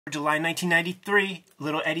July 1993,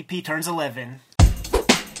 little Eddie P turns 11.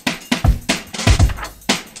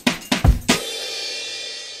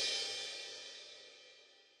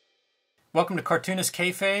 Welcome to Cartoonist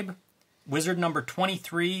Kayfabe, Wizard number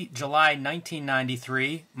 23, July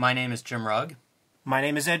 1993. My name is Jim Rugg. My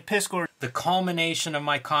name is Ed Piscor. The culmination of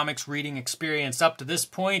my comics reading experience up to this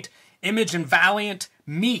point, Image and Valiant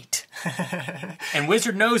meet. And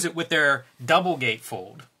Wizard knows it with their double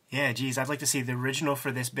gatefold. Yeah, geez, I'd like to see the original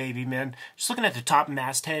for this baby, man. Just looking at the top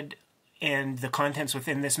masthead and the contents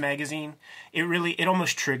within this magazine, it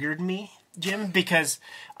almost triggered me, Jim, because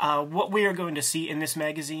what we are going to see in this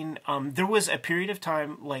magazine, there was a period of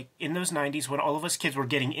time, like in those 90s, when all of us kids were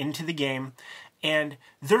getting into the game, and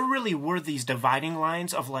there really were these dividing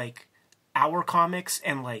lines of, like, our comics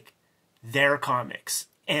and, like, their comics.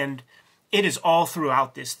 And it is all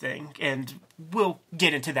throughout this thing, and we'll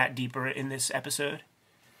get into that deeper in this episode.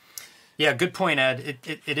 Yeah, good point, Ed.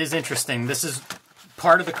 It is interesting. This is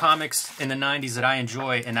part of the comics in the 90s that I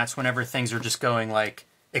enjoy, and that's whenever things are just going like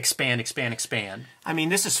expand, expand, expand. I mean,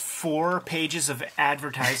 this is 4 pages of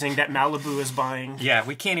advertising that Malibu is buying. Yeah,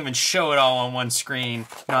 we can't even show it all on one screen.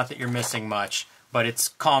 Not that you're missing much, but it's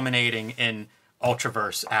culminating in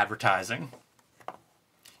Ultraverse advertising.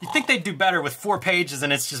 You'd think they'd do better with 4 pages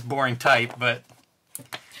and it's just boring type, but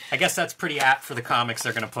I guess that's pretty apt for the comics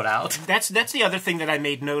they're going to put out. That's the other thing that I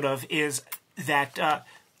made note of is that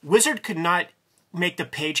Wizard could not make the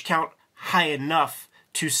page count high enough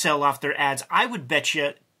to sell off their ads. I would bet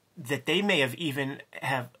you that they may have even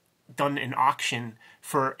have done an auction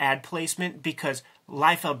for ad placement because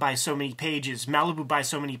Liefeld buys so many pages, Malibu buys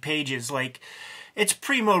so many pages. Like, it's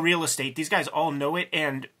primo real estate. These guys all know it,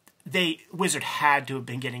 and Wizard had to have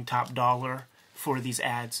been getting top dollar for these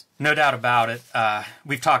ads. No doubt about it.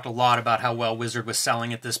 We've talked a lot about how well Wizard was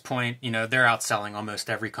selling at this point. You know, they're outselling almost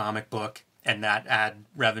every comic book, and that ad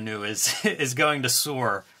revenue is going to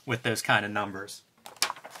soar with those kind of numbers.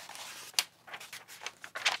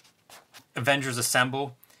 Avengers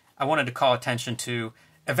Assemble. I wanted to call attention to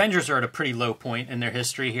Avengers are at a pretty low point in their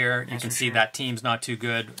history here. You can see that team's not too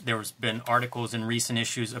good. There's been articles in recent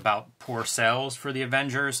issues about poor sales for the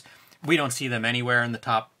Avengers. We don't see them anywhere in the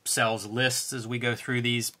top sales lists as we go through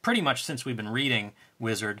these, pretty much since we've been reading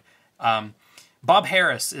Wizard. Bob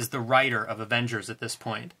Harras is the writer of Avengers at this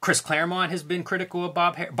point. Chris Claremont has been critical of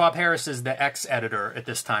Bob Harras is the ex-editor at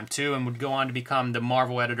this time, too, and would go on to become the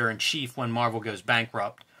Marvel editor-in-chief when Marvel goes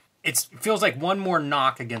bankrupt. It feels like one more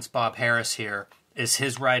knock against Bob Harras here is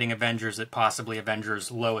his writing Avengers at possibly Avengers'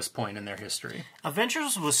 lowest point in their history.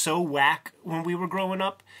 Avengers was so whack when we were growing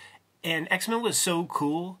up, and X-Men was so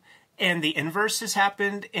cool. And the inverse has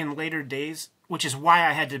happened in later days, which is why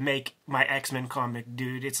I had to make my X-Men comic,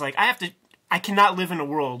 dude. It's like, I cannot live in a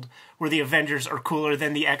world where the Avengers are cooler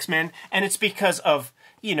than the X-Men, and it's because of,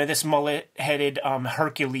 you know, this mullet-headed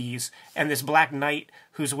Hercules and this Black Knight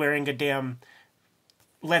who's wearing a damn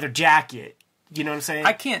leather jacket. You know what I'm saying?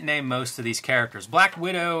 I can't name most of these characters. Black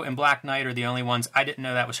Widow and Black Knight are the only ones. I didn't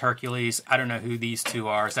know that was Hercules. I don't know who these two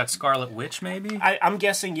are. Is that Scarlet Witch, maybe? I'm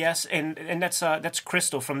guessing yes, and that's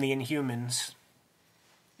Crystal from the Inhumans.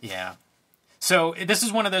 Yeah. So this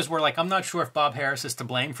is one of those where, like, I'm not sure if Bob Harras is to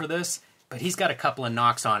blame for this, but he's got a couple of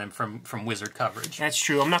knocks on him from Wizard coverage. That's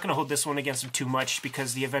true. I'm not going to hold this one against him too much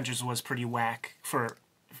because the Avengers was pretty whack for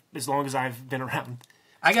as long as I've been around.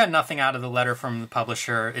 I got nothing out of the letter from the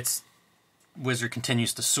publisher. Wizard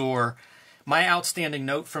continues to soar. My outstanding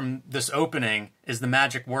note from this opening is the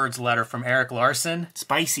magic words letter from Erik Larsen.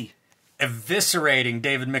 Spicy. Eviscerating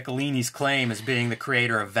David Michelini's claim as being the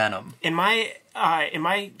creator of Venom. In my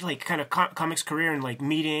like kind of comics career and like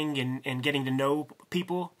meeting and getting to know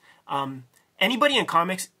people, anybody in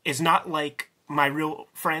comics is not like my real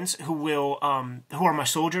friends who are my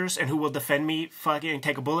soldiers and who will defend me, fucking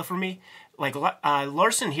take a bullet for me. Like,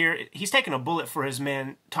 Larson here, he's taking a bullet for his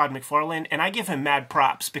man, Todd McFarlane, and I give him mad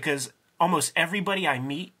props because almost everybody I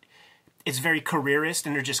meet is very careerist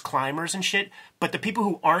and they're just climbers and shit, but the people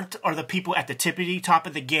who aren't are the people at the tippity top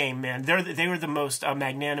of the game, man. They were the most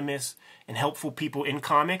magnanimous and helpful people in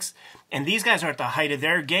comics, and these guys are at the height of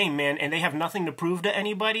their game, man, and they have nothing to prove to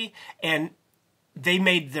anybody, and they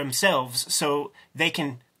made themselves, so they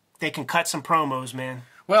can cut some promos, man.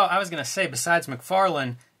 Well, I was going to say, besides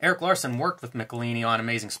McFarlane, Erik Larsen worked with Michelini on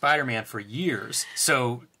Amazing Spider-Man for years,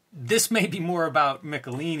 so this may be more about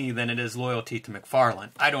Michelini than it is loyalty to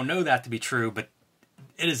McFarlane. I don't know that to be true, but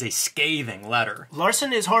it is a scathing letter.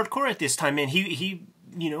 Larsen is hardcore at this time, man. He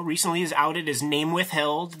recently is outed as name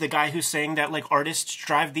withheld, the guy who's saying that like artists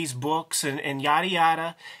drive these books and yada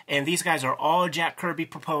yada, and these guys are all Jack Kirby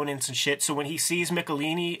proponents and shit. So when he sees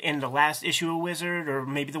Michelini in the last issue of Wizard, or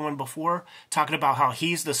maybe the one before, talking about how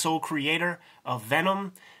he's the sole creator of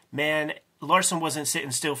Venom, man, Larson wasn't sitting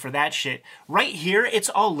still for that shit. Right here, it's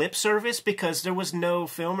all lip service because there was no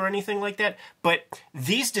film or anything like that. But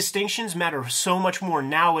these distinctions matter so much more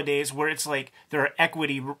nowadays, where it's like there are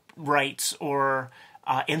equity rights or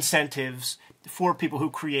incentives for people who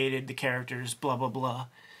created the characters, blah, blah, blah.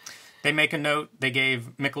 They make a note. They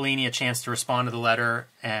gave Michelini a chance to respond to the letter,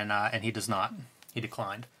 and he does not. He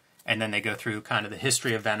declined. And then they go through kind of the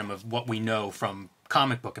history of Venom, of what we know from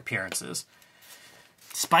comic book appearances.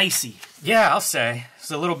 Spicy. Yeah, I'll say.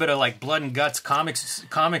 It's a little bit of like blood and guts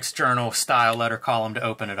comics journal style letter column to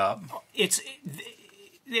open it up.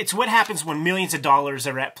 It's what happens when millions of dollars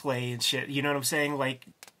are at play and shit. You know what I'm saying? Like,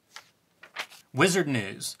 Wizard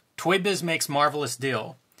News. Toy Biz makes marvelous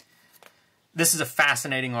deal. This is a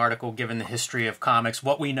fascinating article given the history of comics,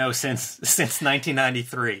 what we know since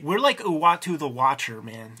 1993. We're like Uatu the Watcher,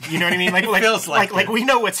 man. You know what I mean? Like, feels like we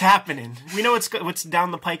know what's happening. We know what's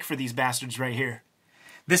down the pike for these bastards right here.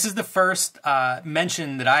 This is the first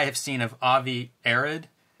mention that I have seen of Avi Arad.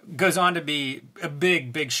 Goes on to be a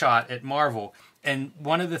big shot at Marvel. And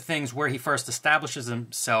one of the things where he first establishes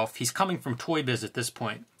himself, he's coming from Toy Biz at this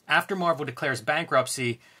point. After Marvel declares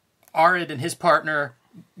bankruptcy, Arad and his partner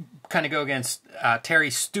kind of go against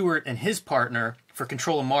Terry Stewart and his partner for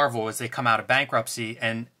control of Marvel as they come out of bankruptcy,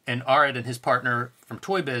 and Arad and his partner from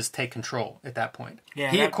Toy Biz take control at that point.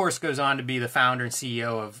 Yeah, he, of course, goes on to be the founder and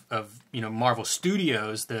CEO of Marvel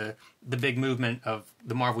Studios, the big movement of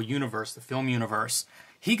the Marvel Universe, the film universe.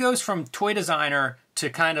 He goes from toy designer to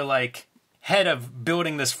kind of like head of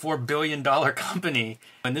building this $4 billion company,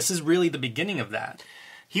 and this is really the beginning of that.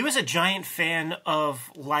 He was a giant fan of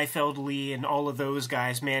Liefeld, Lee, and all of those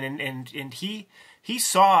guys, man, and he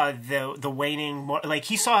saw the waning, like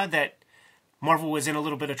he saw that Marvel was in a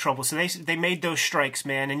little bit of trouble, so they made those strikes,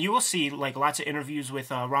 man. And you will see like lots of interviews with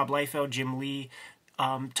Rob Liefeld, Jim Lee,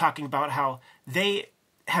 talking about how they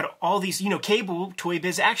had all these, Cable Toy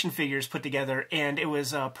Biz action figures put together, and it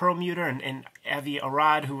was Perlmutter and Avi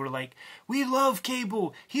Arad who were like, we love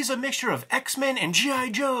Cable. He's a mixture of X-Men and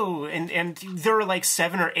G.I. Joe, and there were like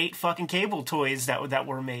 7 or 8 fucking Cable toys that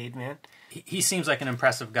were made, man. He seems like an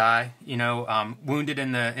impressive guy, wounded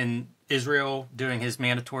in Israel doing his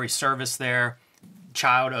mandatory service there,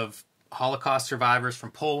 child of Holocaust survivors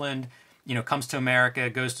from Poland, comes to America,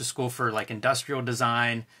 goes to school for like industrial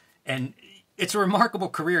design, and it's a remarkable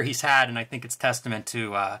career he's had, and I think it's testament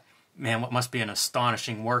to, what must be an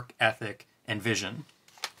astonishing work ethic and vision.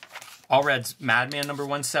 Allred's Madman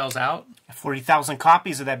 #1 sells out. 40,000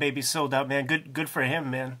 copies of that baby sold out, man. Good for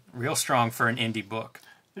him, man. Real strong for an indie book.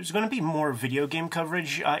 There's going to be more video game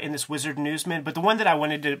coverage in this Wizard News, man, but the one that I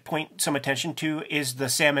wanted to point some attention to is the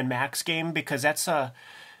Sam and Max game, because that's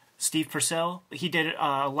Steve Purcell. He did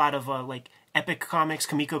a lot of like Epic Comics,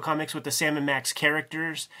 Comico Comics with the Sam and Max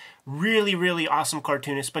characters. Really, really awesome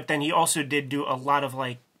cartoonist, but then he also did do a lot of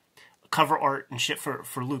like cover art and shit for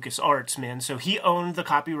LucasArts, man. So he owned the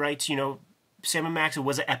copyrights, Sam and Max, it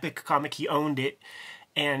was an Epic comic, he owned it,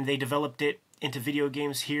 and they developed it into video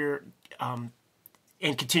games here, and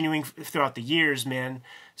continuing throughout the years, man.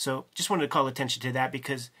 So just wanted to call attention to that,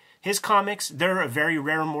 because his comics, they're a very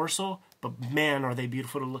rare morsel, but man, are they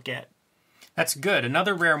beautiful to look at. That's good.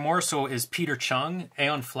 Another rare morsel is Peter Chung,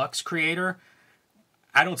 Aeon Flux creator.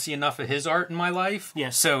 I don't see enough of his art in my life.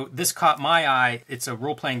 Yes. So this caught my eye. It's a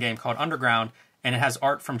role-playing game called Underground, and it has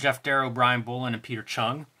art from Jeff Darrow, Brian Bolin, and Peter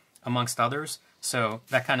Chung, amongst others. So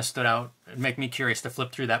that kind of stood out. It'd make me curious to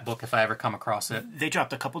flip through that book if I ever come across it. They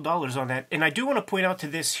dropped a couple dollars on that. And I do want to point out to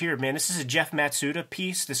this here, man. This is a Jeff Matsuda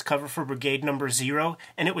piece, this cover for Brigade #0.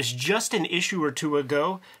 And it was just an issue or two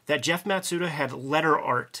ago that Jeff Matsuda had letter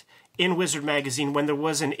art in Wizard Magazine when there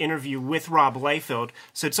was an interview with Rob Liefeld.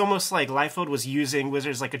 So it's almost like Liefeld was using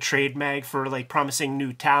Wizards like a trade mag for like promising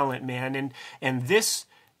new talent, man. And this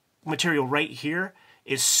material right here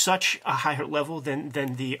is such a higher level than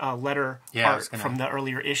the letter art from the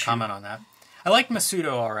earlier issue. Comment on that. I like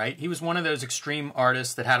Masudo all right. He was one of those extreme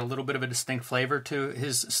artists that had a little bit of a distinct flavor to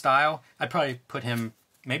his style. I'd probably put him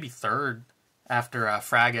maybe third after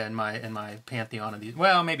Fraga in my pantheon of these.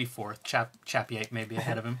 Well, maybe fourth. Chapiate maybe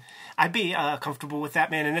ahead of him. I'd be comfortable with that,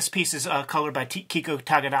 man. And this piece is colored by Kiko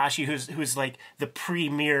Takadashi, who's like the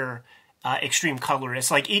premier extreme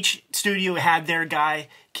colorist. Like each studio had their guy.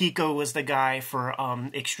 Kiko was the guy for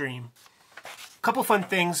extreme. Couple fun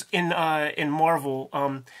things in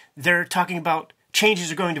Marvel. They're talking about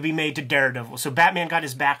changes are going to be made to Daredevil. So Batman got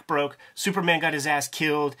his back broke, Superman got his ass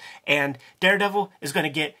killed, and Daredevil is going to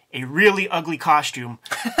get a really ugly costume.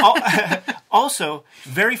 Also,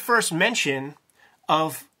 very first mention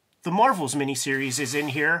of the Marvels miniseries is in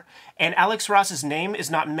here, and Alex Ross's name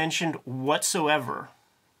is not mentioned whatsoever.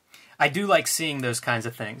 I do like seeing those kinds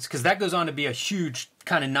of things, because that goes on to be a huge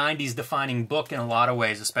kind of 90s defining book in a lot of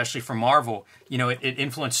ways, especially for Marvel. You know, it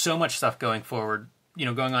influenced so much stuff going forward, you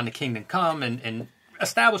know, going on to Kingdom Come and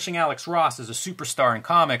establishing Alex Ross as a superstar in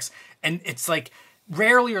comics. And it's like,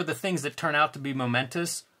 rarely are the things that turn out to be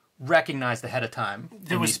momentous recognized ahead of time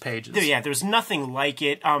in these pages. There was nothing like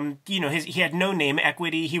it. You know, he had no name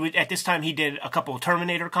equity. At this time, he did a couple of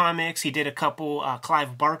Terminator comics. He did a couple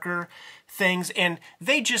Clive Barker things, and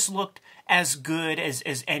they just looked as good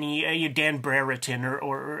as any Dan Brereton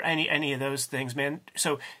or any of those things, man.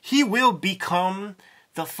 So he will become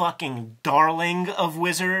the fucking darling of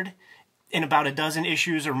Wizard in about a dozen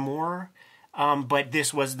issues or more. But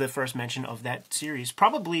this was the first mention of that series.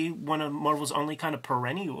 Probably one of Marvel's only kind of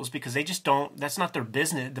perennials, because they just don't, that's not their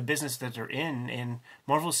business, the business that they're in. And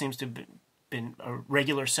Marvel seems to have been a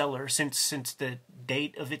regular seller since the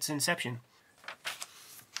date of its inception.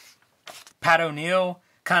 Pat O'Neill,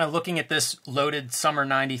 kind of looking at this loaded summer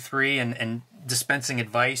 93 and dispensing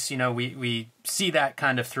advice. You know, we see that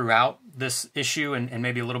kind of throughout this issue and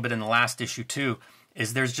maybe a little bit in the last issue too,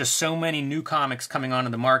 is there's just so many new comics coming onto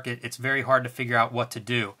the market, it's very hard to figure out what to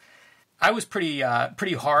do. I was pretty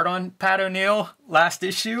hard on Pat O'Neill last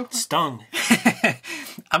issue. Stung.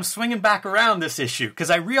 I'm swinging back around this issue, because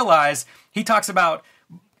I realize he talks about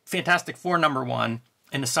Fantastic Four #1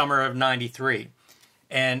 in the summer of 93.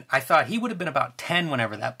 And I thought he would have been about 10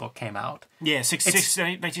 whenever that book came out. Yeah,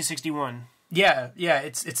 1961. Yeah,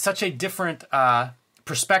 it's such a different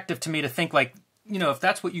perspective to me to think, like, you know, if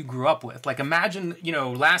that's what you grew up with. Like, imagine, you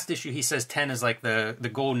know, last issue he says 10 is like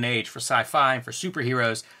the golden age for sci-fi and for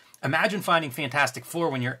superheroes. Imagine finding Fantastic Four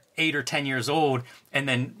when you're 8 or 10 years old, and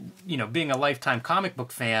then, you know, being a lifetime comic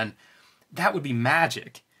book fan. That would be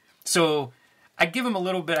magic. So I cut him a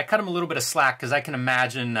little bit of slack, because I can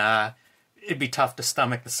imagine it'd be tough to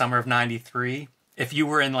stomach the summer of 93 if you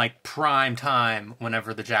were in like prime time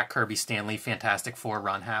whenever the Jack Kirby Stan Lee Fantastic Four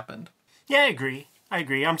run happened. Yeah, I agree.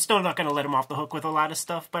 I'm still not going to let him off the hook with a lot of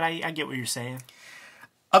stuff, but I get what you're saying.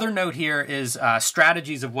 Other note here is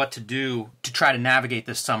strategies of what to do to try to navigate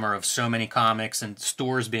this summer of so many comics and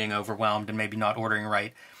stores being overwhelmed and maybe not ordering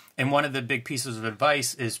right. And one of the big pieces of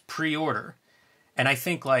advice is pre-order. And I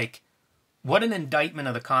think, like, what an indictment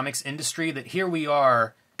of the comics industry that here we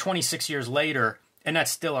are 26 years later, and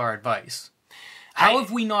that's still our advice. How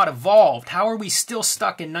have we not evolved? How are we still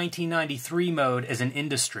stuck in 1993 mode as an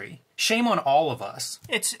industry? Shame on all of us.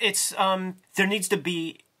 It's there needs to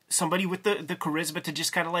be somebody with the charisma to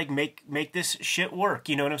just kind of like make this shit work,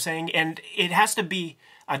 you know what I'm saying? And it has to be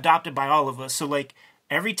adopted by all of us. So like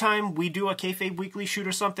every time we do a Kayfabe weekly shoot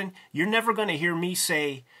or something, you're never going to hear me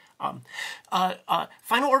say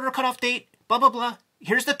final order cutoff date, blah blah blah.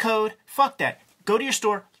 Here's the code. Fuck that. Go to your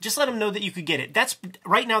store. Just let them know that you could get it. That's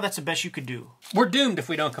right now. That's the best you could do. We're doomed if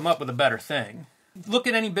we don't come up with a better thing. Look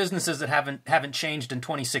at any businesses that haven't changed in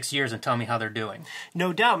 26 years and tell me how they're doing.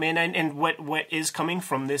 No doubt, man. And what is coming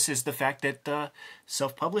from this is the fact that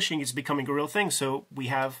self-publishing is becoming a real thing. So we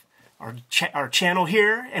have our channel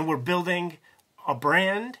here, and we're building a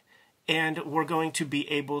brand, and we're going to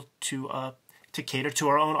be able to cater to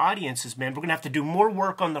our own audiences, man. We're going to have to do more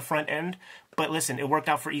work on the front end. But listen, it worked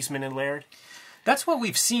out for Eastman and Laird. That's what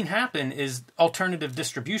we've seen happen is alternative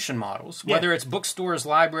distribution models. Yeah. Whether it's bookstores,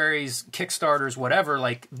 libraries, Kickstarters, whatever,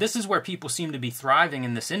 like this is where people seem to be thriving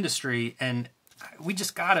in this industry, and we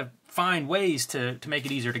just got to find ways to make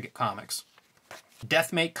it easier to get comics.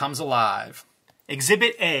 Deathmate comes alive.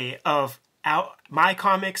 Exhibit A of my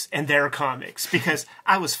comics and their comics, because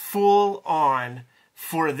I was full on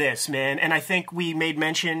for this, man. And I think we made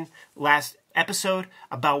mention last episode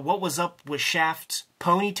about what was up with Shaft's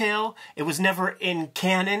ponytail. It was never in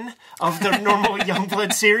canon of the normal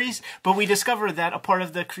Youngblood series, but we discovered that a part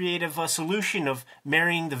of the creative solution of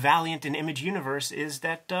marrying the Valiant and Image universe is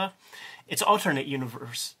that it's alternate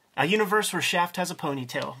universe. A universe where Shaft has a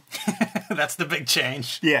ponytail. That's the big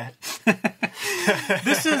change. Yeah.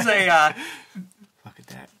 This is a... Look at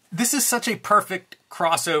that. This is such a perfect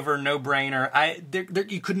crossover, no-brainer.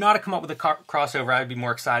 You could not have come up with a crossover I'd be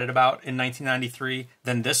more excited about in 1993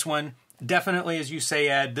 than this one. Definitely, as you say,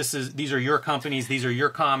 Ed, these are your companies, these are your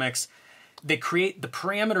comics. The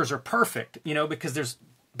parameters are perfect, you know, because there's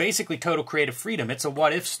basically total creative freedom. It's a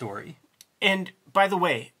what-if story. And, by the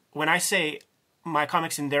way, when I say my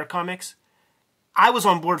comics and their comics, I was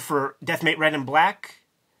on board for Deathmate Red and Black,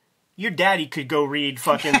 your daddy could go read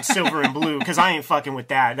fucking Silver and Blue, because I ain't fucking with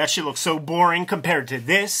that. That shit looks so boring compared to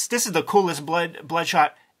this. This is the coolest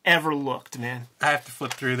Bloodshot ever looked, man. I have to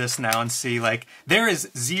flip through this now and see, like, there is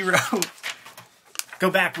zero... Go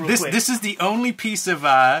back real quick. This is the only piece of,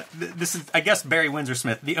 this is, I guess, Barry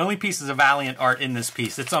Windsor-Smith, the only pieces of Valiant art in this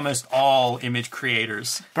piece. It's almost all image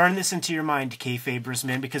creators. Burn this into your mind, Kayfabers,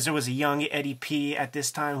 man, because there was a young Eddie P at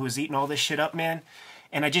this time who was eating all this shit up, man.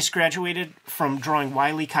 And I just graduated from drawing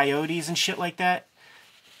Wile E. Coyotes and shit like that.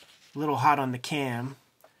 A little hot on the cam,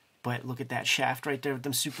 but look at that shaft right there with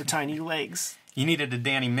them super tiny legs. You needed a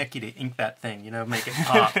Danny Mickey to ink that thing, you know, make it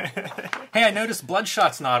pop. Hey, I noticed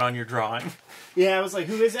Bloodshot's not on your drawing. Yeah, I was like,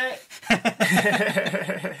 who is that?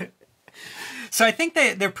 So I think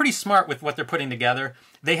they're pretty smart with what they're putting together.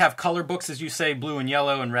 They have color books, as you say, blue and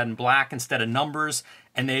yellow and red and black instead of numbers.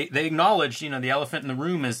 And they acknowledge, you know, the elephant in the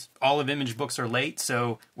room is all of Image books are late,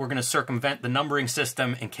 so we're going to circumvent the numbering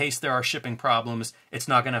system in case there are shipping problems. It's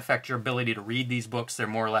not going to affect your ability to read these books. They're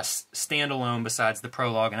more or less standalone besides the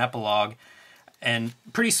prologue and epilogue. And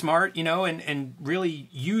pretty smart, you know, and really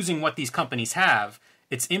using what these companies have.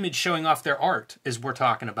 It's Image showing off their art, as we're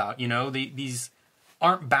talking about. You know, these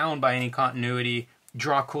aren't bound by any continuity.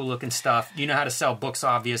 Draw cool looking stuff. You know how to sell books,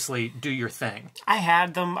 obviously. Do your thing. I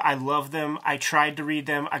had them. I loved them. I tried to read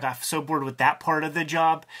them. I got so bored with that part of the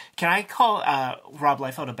job. Can I call Rob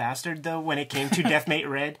Liefeld a bastard, though, when it came to Deathmate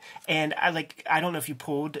Red? And I don't know if you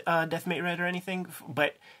pulled Deathmate Red or anything,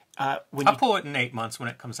 but... I'll pull it in 8 months when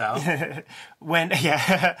it comes out. when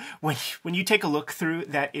you take a look through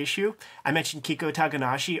that issue, I mentioned Kiko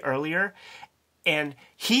Taganashi earlier, and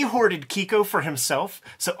he hoarded Kiko for himself.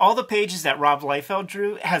 So all the pages that Rob Liefeld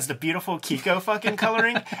drew has the beautiful Kiko fucking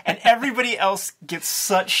coloring, and everybody else gets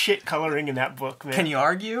such shit coloring in that book, man. Can you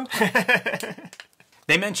argue?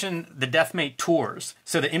 They mentioned the Deathmate tours.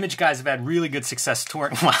 So the Image guys have had really good success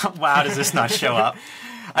touring. Wow, does this not show up?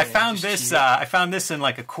 I found this in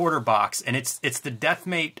like a quarter box, and it's the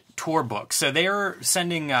Deathmate tour book. So they're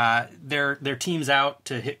sending their teams out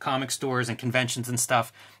to hit comic stores and conventions and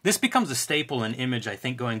stuff. This becomes a staple in Image, I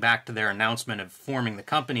think, going back to their announcement of forming the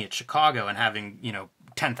company at Chicago and having, you know,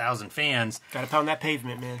 10,000 fans. Gotta pound that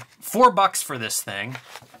pavement, man. $4 for this thing.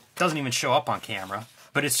 Doesn't even show up on camera.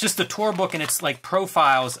 But it's just a tour book, and it's like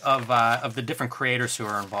profiles of the different creators who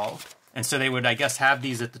are involved. And so they would, I guess, have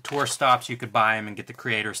these at the tour stops. You could buy them and get the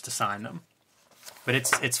creators to sign them. But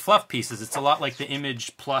it's fluff pieces. It's a lot like the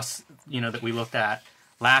Image Plus, you know, that we looked at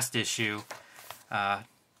last issue. I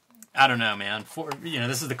don't know, man.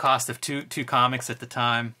 This is the cost of two comics at the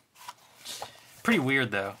time. Pretty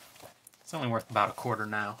weird, though. It's only worth about $0.25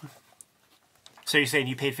 now. So you're saying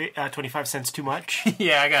you paid 25 cents too much?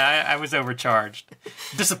 Yeah, I was overcharged.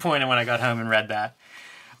 Disappointed when I got home and read that.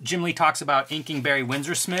 Jim Lee talks about inking Barry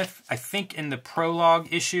Windsor-Smith, I think in the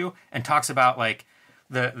prologue issue, and talks about like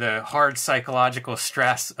the hard psychological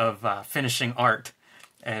stress of finishing art,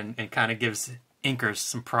 and kind of gives inkers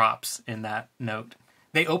some props in that note.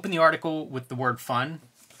 They open the article with the word fun,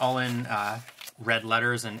 all in red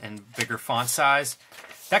letters and bigger font size.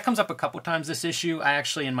 That comes up a couple times this issue. I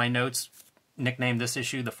actually, in my notes, nicknamed this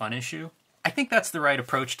issue the fun issue. I think that's the right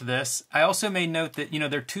approach to this. I also made note that, you know,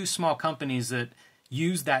 they're two small companies that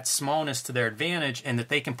use that smallness to their advantage, and that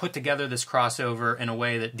they can put together this crossover in a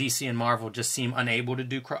way that DC and Marvel just seem unable to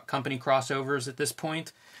do company crossovers at this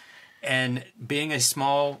point. And being a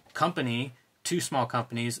small company, two small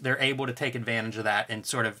companies, they're able to take advantage of that and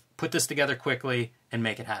sort of put this together quickly and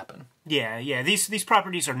make it happen. Yeah. These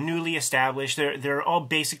properties are newly established. They're all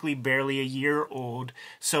basically barely a year old.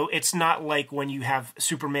 So it's not like when you have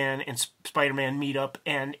Superman and Spider-Man meet up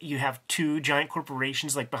and you have two giant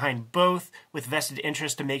corporations like behind both with vested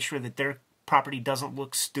interest to make sure that their property doesn't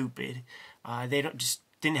look stupid. They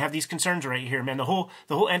didn't have these concerns right here, man. The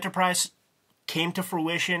whole enterprise came to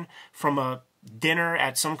fruition from a dinner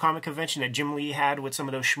at some comic convention that Jim Lee had with some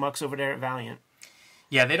of those schmucks over there at Valiant.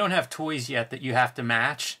 Yeah, they don't have toys yet that you have to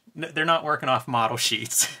match. They're not working off model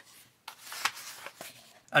sheets.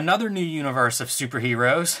 Another new universe of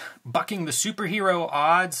superheroes, bucking the superhero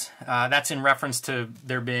odds. That's in reference to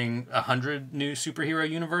there being 100 new superhero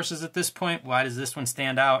universes at this point. Why does this one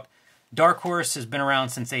stand out? Dark Horse has been around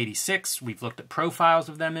since '86. We've looked at profiles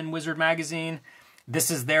of them in Wizard Magazine.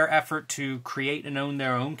 This is their effort to create and own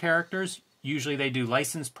their own characters. Usually they do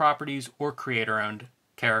licensed properties or creator-owned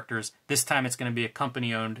characters. This time it's going to be a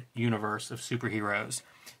company-owned universe of superheroes.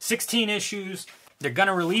 16 issues. They're going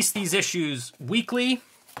to release these issues weekly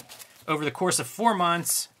over the course of 4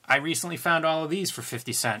 months. I recently found all of these for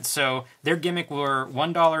 50 cents. So their gimmick were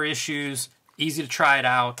 $1 issues, easy to try it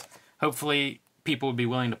out. Hopefully people would be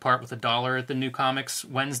willing to part with $1 at the New Comics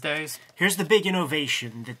Wednesdays. Here's the big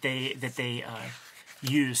innovation that they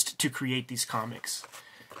used to create these comics.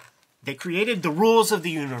 They created the rules of the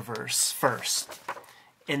universe first,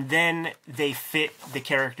 and then they fit the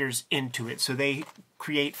characters into it. So they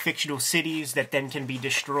create fictional cities that then can be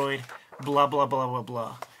destroyed. Blah blah blah blah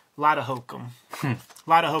blah. A lot of hokum. A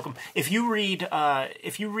lot of hokum. If you read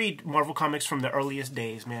Marvel Comics from the earliest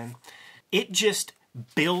days, man, it just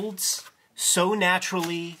builds so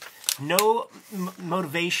naturally. No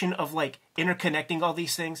motivation of like interconnecting all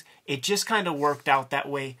these things. It just kind of worked out that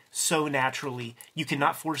way so naturally. You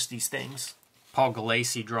cannot force these things. Paul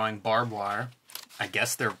Galassi drawing Barbed Wire. I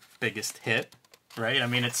guess their biggest hit, right? I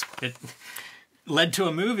mean, it led to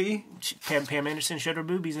a movie. Pam Anderson showed her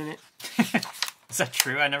boobies in it. Is that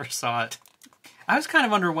true? I never saw it. I was kind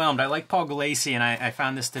of underwhelmed. I like Paul Galassi, and I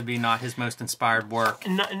found this to be not his most inspired work.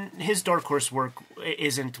 His Dark Horse work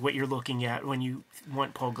isn't what you're looking at when you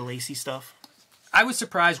want Paul Galassi stuff. I was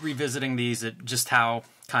surprised revisiting these at just how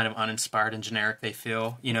kind of uninspired and generic they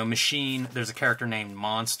feel. You know, Machine, there's a character named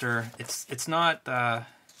Monster. It's not... yeah,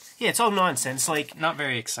 it's all nonsense. Like, not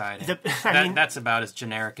very exciting. I mean, that's about as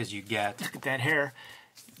generic as you get. Look at that hair.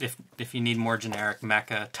 If you need more generic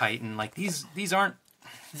Mecha, Titan, like these aren't...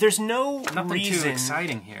 There's nothing reason, too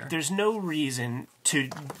exciting here. There's no reason to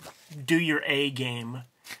do your A game.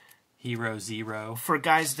 Hero Zero. For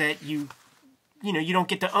guys that you don't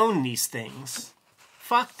get to own these things.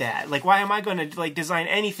 Fuck that. Like, why am I going to like design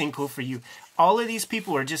anything cool for you? All of these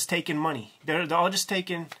people are just taking money. They're all just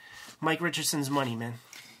taking Mike Richardson's money, man.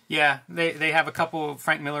 Yeah, they have a couple.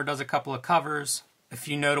 Frank Miller does a couple of covers. A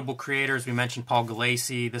few notable creators. We mentioned Paul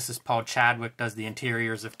Galassi. This is Paul Chadwick, does the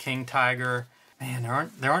interiors of King Tiger. Man,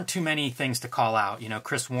 there aren't too many things to call out. You know,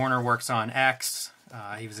 Chris Warner works on X.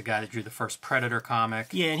 He was the guy that drew the first Predator comic.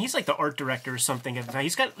 Yeah, and he's like the art director or something.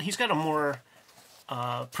 He's got a more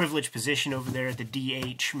privileged position over there at the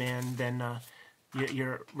DH, man, than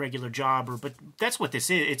your regular jobber. But that's what this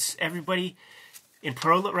is. It's everybody, in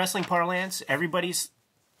pro wrestling parlance, everybody's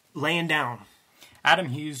laying down. Adam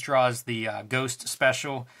Hughes draws the Ghost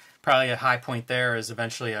special. Probably a high point there is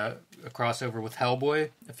eventually a crossover with Hellboy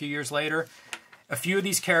a few years later. A few of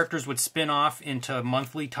these characters would spin off into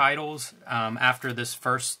monthly titles after this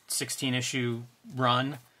first 16-issue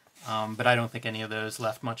run, but I don't think any of those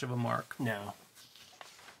left much of a mark. No.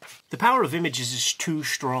 The power of images is too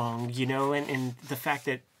strong, you know, and the fact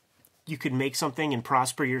that you could make something and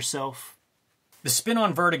prosper yourself. The spin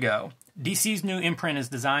on Vertigo. DC's new imprint is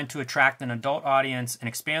designed to attract an adult audience and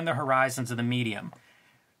expand the horizons of the medium.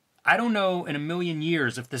 I don't know in a million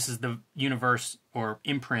years if this is the universe or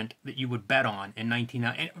imprint that you would bet on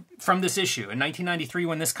from this issue. In 1993,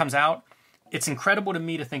 when this comes out, it's incredible to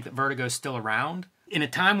me to think that Vertigo is still around. In a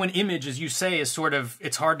time when Image, as you say, is sort of,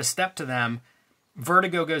 it's hard to step to them,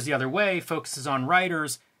 Vertigo goes the other way, focuses on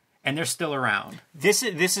writers, and they're still around. This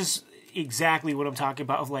is exactly what I'm talking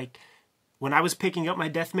about. Of like, when I was picking up my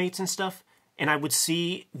Deathmates and stuff, and I would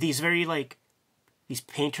see these very, like, these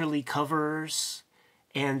painterly covers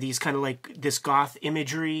and these kind of like this goth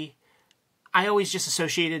imagery, I always just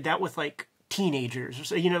associated that with like teenagers.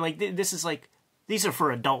 So, you know, like this is like, these are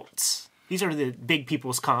for adults. These are the big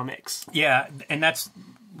people's comics. Yeah, and that's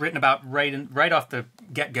written about right off the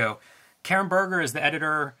get-go. Karen Berger is the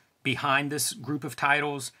editor behind this group of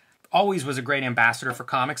titles. Always was a great ambassador for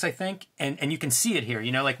comics, I think. And you can see it here.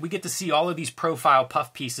 You know, like we get to see all of these profile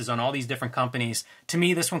puff pieces on all these different companies. To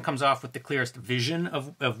me, this one comes off with the clearest vision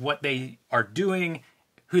of what they are doing,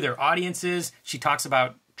 who their audience is. She talks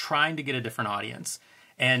about trying to get a different audience.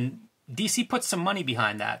 And DC puts some money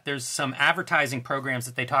behind that. There's some advertising programs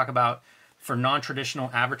that they talk about for non-traditional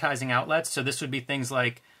advertising outlets. So this would be things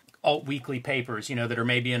like alt-weekly papers, you know, that are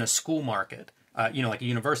maybe in a school market, you know, like a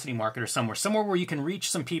university market or somewhere where you can reach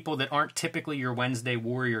some people that aren't typically your Wednesday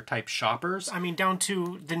Warrior type shoppers. I mean, down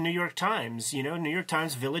to the New York Times, you know, New York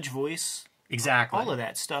Times, Village Voice. Exactly. All of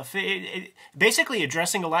that stuff. It basically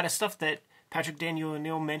addressing a lot of stuff that Patrick Daniel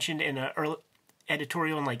O'Neill mentioned in an early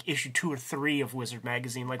editorial in like issue 2 or 3 of Wizard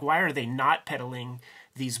Magazine. Like, why are they not peddling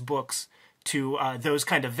these books to those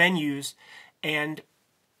kind of venues? And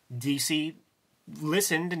DC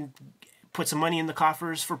listened and put some money in the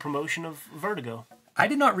coffers for promotion of Vertigo. I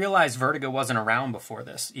did not realize Vertigo wasn't around before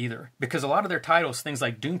this either, because a lot of their titles, things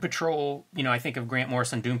like Doom Patrol, you know, I think of Grant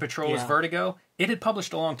Morrison, Doom Patrol as Vertigo. It had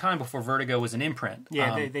published a long time before Vertigo was an imprint.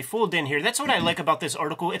 Yeah, they fooled in here. That's what I like about this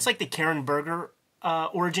article. It's like the Karen Berger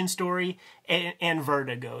origin story and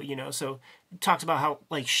Vertigo, you know. So it talks about how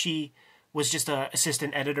like she was just an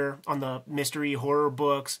assistant editor on the mystery horror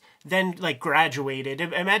books, then like graduated.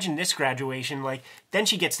 Imagine this graduation. Like then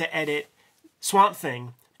she gets to edit Swamp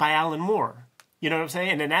Thing by Alan Moore. You know what I'm saying?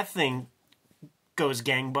 And then that thing goes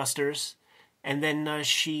gangbusters. And then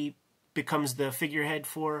she becomes the figurehead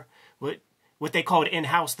for what they called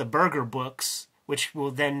in-house the Berger books, which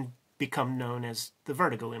will then become known as the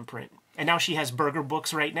Vertigo imprint. And now she has Berger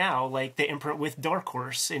books right now, like the imprint with Dark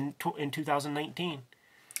Horse in 2019.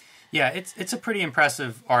 Yeah, it's a pretty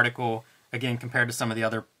impressive article. Again, compared to some of the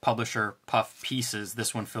other publisher puff pieces,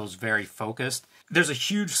 this one feels very focused. There's a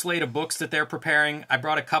huge slate of books that they're preparing. I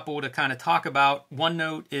brought a couple to kind of talk about. One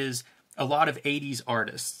note is a lot of 80s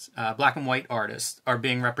artists, black and white artists, are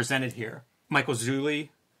being represented here. Michael Zulli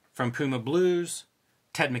from Puma Blues,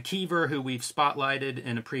 Ted McKeever, who we've spotlighted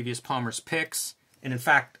in a previous Palmer's Picks. And in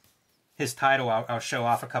fact, his title, I'll show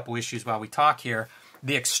off a couple issues while we talk here.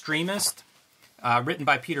 The Extremist, written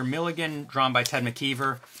by Peter Milligan, drawn by Ted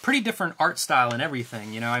McKeever. Pretty different art style and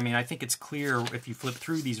everything, you know. I mean, I think it's clear if you flip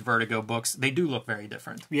through these Vertigo books, they do look very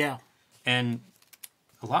different. Yeah. And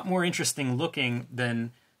a lot more interesting looking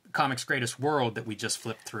than Comics Greatest World that we just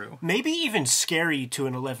flipped through. Maybe even scary to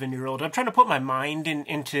an 11-year-old. I'm trying to put my mind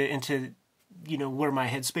into you know, where my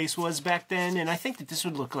headspace was back then, and I think that this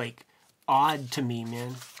would look like odd to me,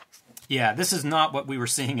 man. Yeah, this is not what we were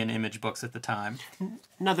seeing in Image books at the time.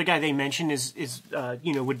 Another guy they mentioned is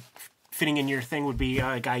you know, would fitting in your thing would be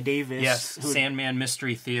Guy Davis. Yes, Sandman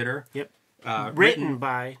Mystery Theater. Yep. Written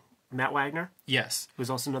by Matt Wagner. Yes. Who's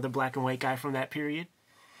also another black and white guy from that period.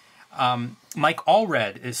 Mike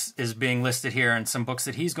Allred is being listed here in some books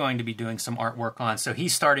that he's going to be doing some artwork on. So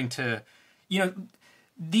he's starting to, you know,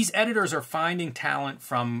 these editors are finding talent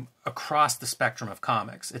from across the spectrum of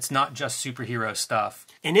comics. It's not just superhero stuff.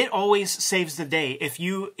 And it always saves the day. If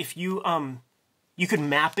you could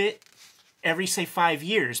map it every, say, 5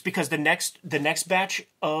 years, because the next batch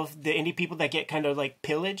of the indie people that get kind of like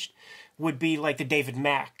pillaged would be like the David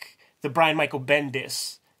Mack, the Brian Michael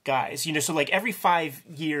Bendis guys. You know, so like every 5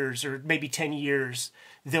 years or maybe 10 years,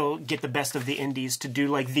 they'll get the best of the indies to do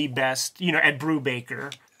like the best, you know, Ed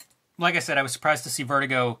Brubaker. Like I said, I was surprised to see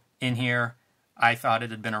Vertigo in here. I thought it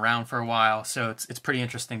had been around for a while, so it's pretty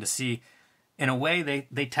interesting to see. In a way,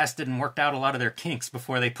 they tested and worked out a lot of their kinks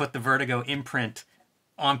before they put the Vertigo imprint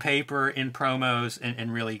on paper, in promos,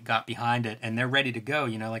 and really got behind it. And they're ready to go,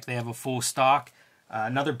 you know, like they have a full stock.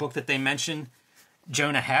 Another book that they mentioned,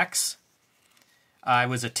 Jonah Hex. I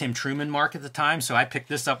was a Tim Truman mark at the time, so I picked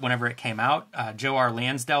this up whenever it came out. Joe R.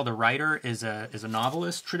 Lansdale, the writer, is a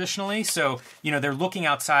novelist traditionally, so you know they're looking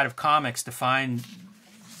outside of comics to find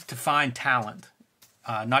talent,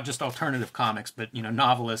 not just alternative comics, but you know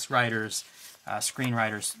novelists, writers,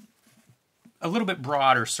 screenwriters. A little bit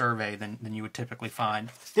broader survey than you would typically find.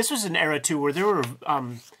 This was an era too where there were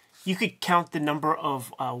you could count the number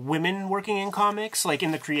of women working in comics, like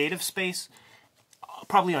in the creative space,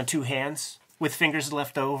 probably on two hands, with fingers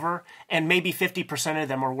left over, and maybe 50% of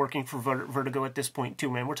them are working for Vertigo at this point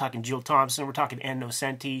too, man. We're talking Jill Thompson, we're talking Ann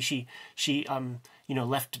Nocenti. She you know,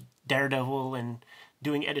 left Daredevil and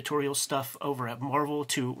doing editorial stuff over at Marvel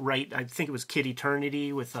to write, I think it was Kid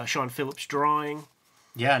Eternity with Sean Phillips drawing.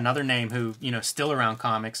 Yeah, another name who, you know, still around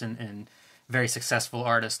comics and very successful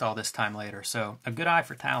artist all this time later. So a good eye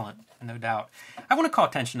for talent, no doubt. I want to call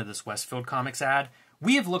attention to this Westfield Comics ad.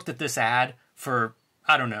 We have looked at this ad for,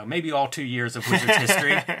 I don't know, maybe all 2 years of Wizards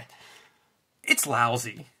history. It's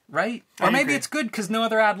lousy, right? Or maybe it's good because no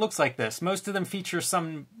other ad looks like this. Most of them feature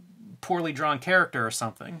some poorly drawn character or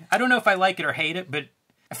something. I don't know if I like it or hate it, but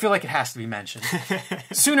I feel like it has to be mentioned.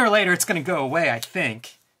 Sooner or later, it's going to go away, I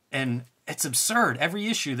think. And it's absurd. Every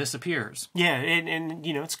issue, this appears. Yeah, and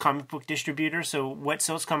you know, it's a comic book distributor, so what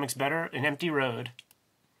sells comics better? An empty road.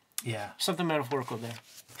 Yeah. Something metaphorical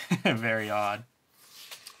there. Very odd.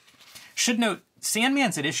 Should note,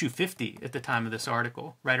 Sandman's at issue 50 at the time of this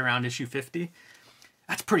article, right around issue 50.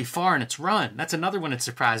 That's pretty far in its run. That's another one that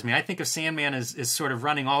surprised me. I think of Sandman as sort of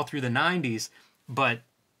running all through the 90s, but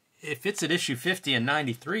if it's at issue 50 in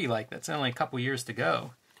 93, like, that's only a couple years to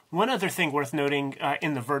go. One other thing worth noting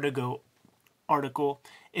in the Vertigo article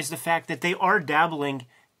is the fact that they are dabbling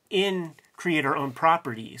in creator-owned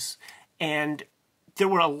properties. And there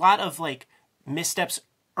were a lot of, like, missteps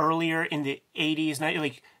earlier in the 80s.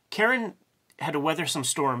 Like, Karen had to weather some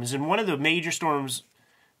storms, and one of the major storms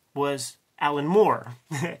was Alan Moore.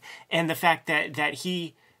 And the fact that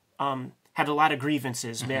he had a lot of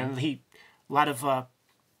grievances, man. A lot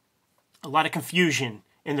of confusion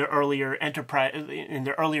in their earlier in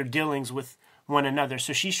their earlier dealings with one another.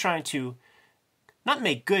 So she's trying to not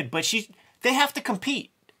make good, but they have to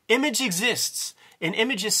compete. Image exists, and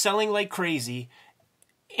Image is selling like crazy.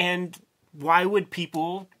 And why would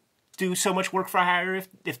people do so much work for hire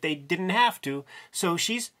if they didn't have to? So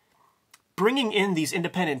she's bringing in these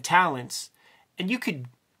independent talents, and you could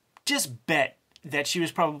just bet that she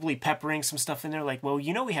was probably peppering some stuff in there, like, well,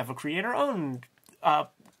 you know, we have a creator-owned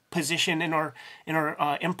position in our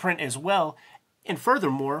imprint as well, and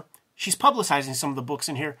furthermore, she's publicizing some of the books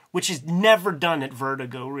in here, which is never done at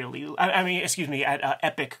Vertigo, really. I mean, excuse me, at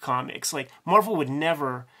Epic Comics. Like, Marvel would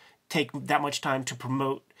never take that much time to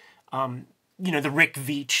promote, you know, the Rick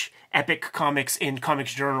Veitch Epic Comics in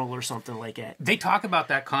Comics Journal or something like that. They talk about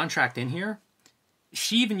that contract in here.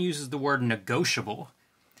 She even uses the word negotiable.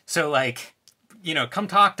 So, like, you know, come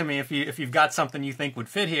talk to me if you've got something you think would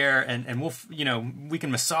fit here, and we'll, you know, we can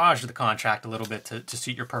massage the contract a little bit to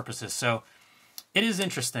suit your purposes. So it is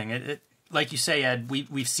interesting. It like you say, Ed,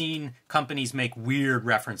 we've seen companies make weird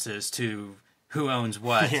references to who owns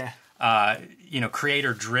what. Yeah. You know,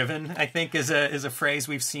 creator driven, I think, is a phrase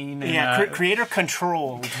we've seen. Yeah, creator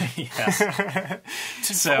controlled. Yes.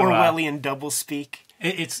 So, Orwellian doublespeak.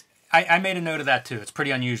 I made a note of that too. It's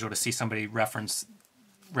pretty unusual to see somebody reference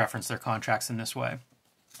their contracts in this way.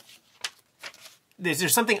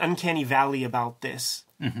 There's something uncanny valley about this.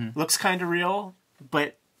 Mm-hmm. Looks kind of real,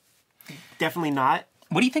 but definitely not.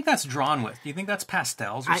 What do you think that's drawn with? Do you think that's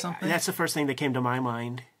pastels or something? That's the first thing that came to my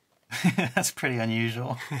mind. That's pretty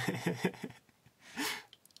unusual.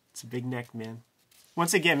 It's a big neck, man.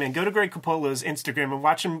 Once again, man, go to Greg Capolo's Instagram and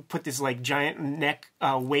watch him put this like giant neck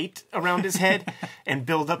weight around his head and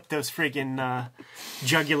build up those friggin'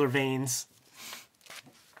 jugular veins.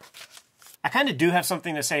 I kind of do have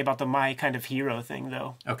something to say about the My Kind of Hero thing,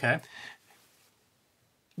 though. Okay.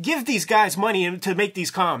 Give these guys money to make these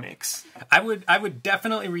comics. I would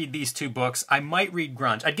definitely read these two books. I might read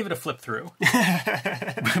Grunge. I'd give it a flip through.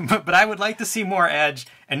 but I would like to see more Edge.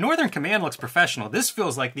 And Northern Command looks professional. This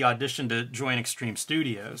feels like the audition to join Extreme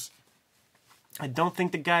Studios. I don't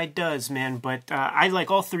think the guy does, man. But I like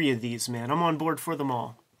all three of these, man. I'm on board for them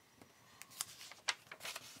all.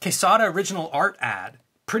 Quesada original art ad.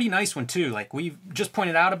 Pretty nice one, too. Like, we've just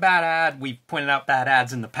pointed out a bad ad. We've pointed out bad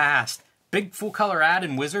ads in the past. Big full-color ad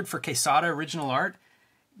in Wizard for Quesada original art.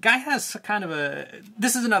 Guy has kind of a...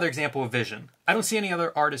 This is another example of vision. I don't see any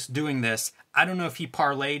other artists doing this. I don't know if he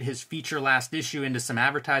parlayed his feature last issue into some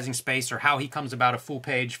advertising space or how he comes about a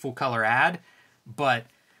full-page, full-color ad, but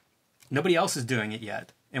nobody else is doing it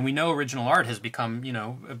yet. And we know original art has become, you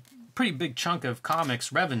know, a pretty big chunk of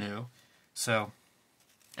comics revenue. So,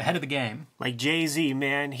 ahead of the game. Like Jay-Z,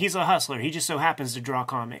 man. He's a hustler. He just so happens to draw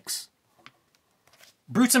comics.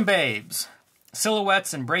 Brutes and Babes,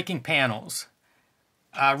 silhouettes and breaking panels.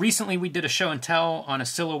 Recently we did a show and tell on a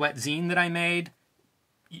silhouette zine that I made.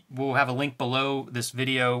 We'll have a link below this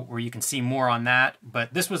video where you can see more on that.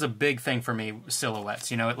 But this was a big thing for me,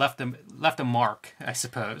 silhouettes. You know, it left a mark, I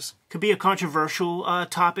suppose. Could be a controversial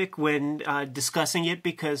topic when discussing it,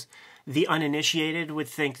 because the uninitiated would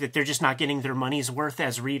think that they're just not getting their money's worth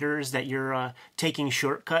as readers, that you're taking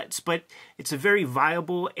shortcuts. But it's a very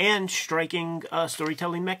viable and striking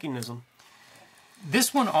storytelling mechanism.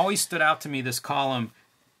 This one always stood out to me, this column,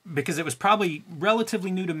 because it was probably relatively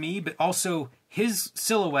new to me, but also his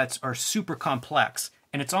silhouettes are super complex.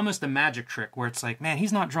 And it's almost a magic trick where it's like, man,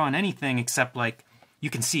 he's not drawing anything except, like, you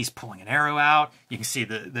can see he's pulling an arrow out. You can see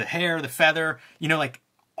the hair, the feather. You know, like,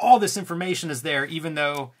 all this information is there, even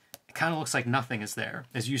though it kind of looks like nothing is there.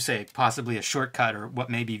 As you say, possibly a shortcut, or what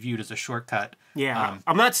may be viewed as a shortcut. Yeah.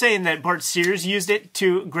 I'm not saying that Bart Sears used it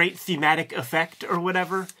to great thematic effect or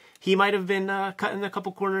whatever. He might have been cutting a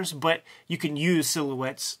couple corners, but you can use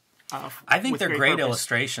silhouettes. I think they're great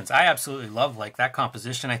illustrations. I absolutely love, like, that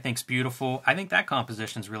composition. I think is beautiful. I think that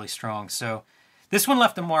composition is really strong. So this one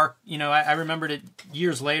left a mark. You know, I remembered it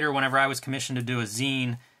years later whenever I was commissioned to do a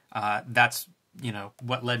zine. That's, you know,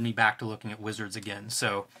 what led me back to looking at Wizards again.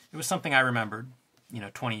 So it was something I remembered, you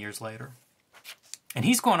know, 20 years later. And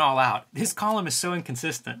he's going all out. His column is so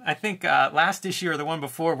inconsistent. I think last issue or the one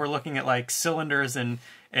before, we're looking at, like, cylinders and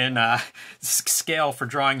scale for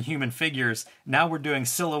drawing human figures. Now we're doing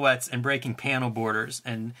silhouettes and breaking panel borders,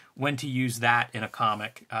 and when to use that in a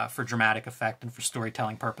comic for dramatic effect and for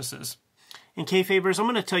storytelling purposes. And Kayfabers, I'm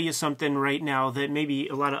going to tell you something right now that maybe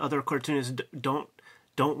a lot of other cartoonists don't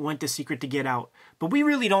want the secret to get out. But we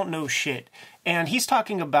really don't know shit. And he's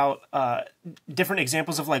talking about different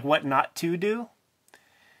examples of, like, what not to do.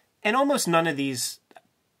 And almost none of these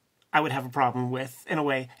I would have a problem with, in a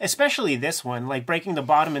way. Especially this one, like breaking the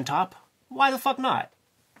bottom and top. Why the fuck not?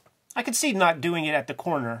 I could see not doing it at the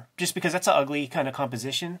corner, just because that's an ugly kind of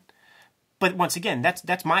composition. But once again,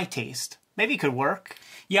 that's my taste. Maybe it could work.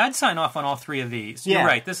 Yeah, I'd sign off on all three of these. Yeah. You're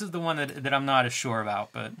right. This is the one that I'm not as sure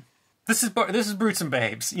about, but this is Brutes and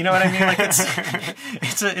Babes. You know what I mean? Like,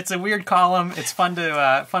 it's a weird column. It's fun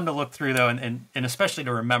to look through, though, and especially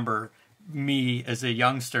to remember me as a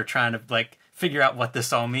youngster trying to, like, figure out what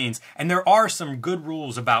this all means. And there are some good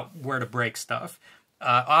rules about where to break stuff.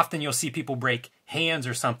 Often you'll see people break hands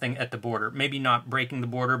or something at the border. Maybe not breaking the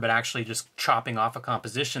border, but actually just chopping off a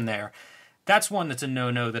composition there. That's one that's a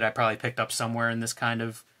no-no that I probably picked up somewhere in this kind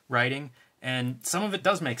of writing. And some of it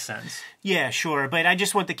does make sense. Yeah, sure. But I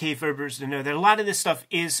just want the Kayfabers to know that a lot of this stuff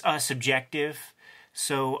is subjective.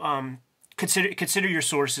 So consider your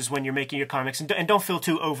sources when you're making your comics. And don't feel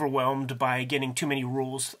too overwhelmed by getting too many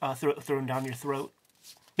rules thrown down your throat.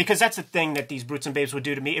 Because that's the thing that these brutes and babes would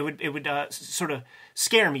do to me. It would sort of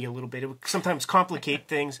scare me a little bit. It would sometimes complicate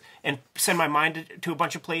things and send my mind to a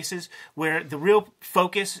bunch of places where the real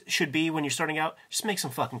focus should be when you're starting out, just make some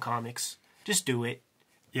fucking comics. Just do it.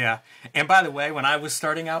 Yeah. And by the way, when I was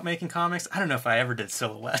starting out making comics, I don't know if I ever did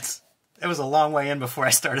silhouettes. It was a long way in before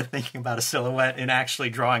I started thinking about a silhouette and actually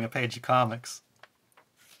drawing a page of comics.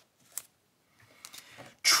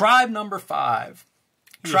 Tribe number 5.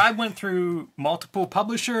 Tribe went through multiple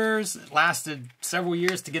publishers. It lasted several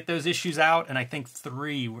years to get those issues out, and I think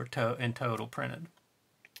 3 were in total printed.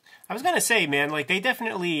 I was going to say, man, like they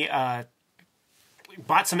definitely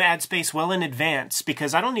bought some ad space well in advance,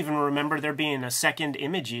 because I don't even remember there being a second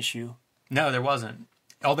Image issue. No, there wasn't.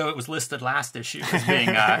 Although it was listed last issue as being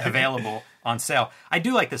available on sale. I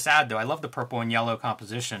do like this ad, though. I love the purple and yellow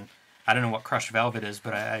composition. I don't know what Crushed Velvet is,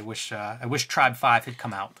 but I wish Tribe 5 had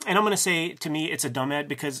come out. And I'm going to say, to me, it's a dumb ad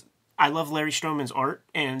because I love Larry Stroman's art,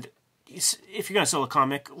 and if you're going to sell a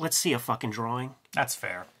comic, let's see a fucking drawing. That's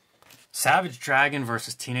fair. Savage Dragon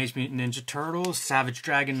versus Teenage Mutant Ninja Turtles. Savage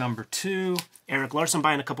Dragon number 2. Eric Larson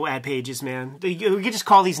buying a couple ad pages, man. We can just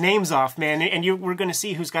call these names off, man, and we're going to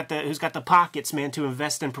see who's got the pockets, man, to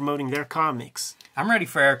invest in promoting their comics. I'm ready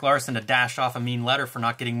for Eric Larson to dash off a mean letter for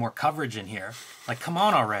not getting more coverage in here. Like, come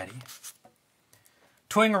on already.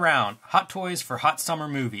 Toying Around. Hot toys for hot summer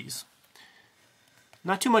movies.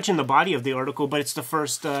 Not too much in the body of the article, but it's the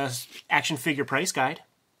first action figure price guide.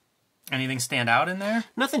 Anything stand out in there?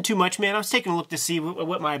 Nothing too much, man. I was taking a look to see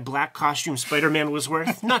what my black costume Spider-Man was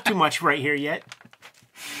worth. Not too much right here yet.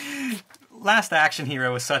 Last Action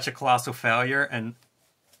Hero was such a colossal failure, and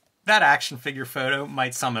that action figure photo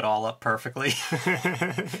might sum it all up perfectly.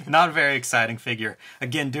 Not a very exciting figure.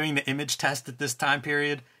 Again, doing the image test at this time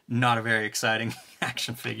period, not a very exciting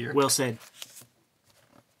action figure. Well said.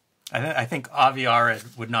 I think Avi Arad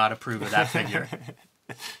would not approve of that figure.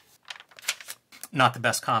 Not the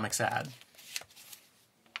best comics ad.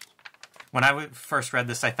 When I first read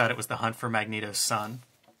this, I thought it was The Hunt for Magneto's son.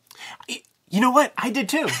 You know what? I did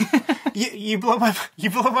too. you blow my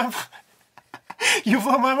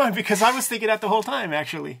mind, because I was thinking that the whole time,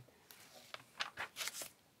 actually.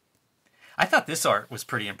 I thought this art was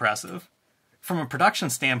pretty impressive. From a production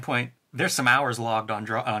standpoint, there's some hours logged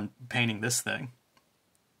on painting this thing.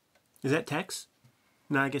 Is that Tex?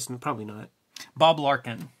 No, I guess probably not. Bob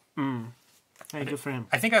Larkin. Hey, good for him.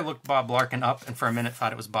 I think I looked Bob Larkin up and for a minute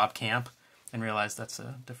thought it was Bob Camp and realized that's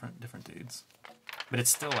different dudes. But it's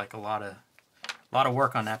still like a lot of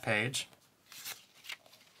work on that page.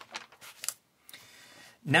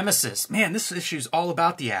 Nemesis. Man, this issue's all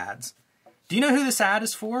about the ads. Do you know who this ad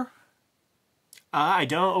is for? I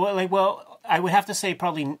don't. Well, I would have to say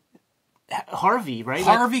probably Harvey, right?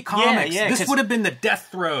 Harvey Comics. Yeah, this would have been the death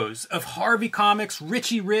throes of Harvey Comics,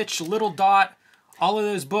 Richie Rich, Little Dot, all of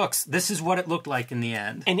those books. This is what it looked like in the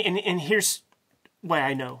end. And here's why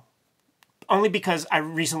I know. Only because I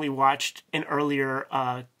recently watched an earlier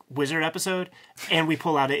Wizard episode, and we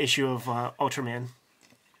pull out an issue of Ultraman.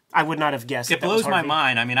 I would not have guessed. It blows my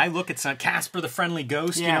mind. I mean, I look at some Casper the Friendly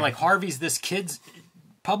Ghost. Yeah. You know, like Harvey's this kid's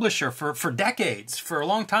publisher for decades, for a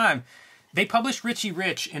long time. They published Richie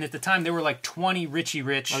Rich, and at the time there were like 20 Richie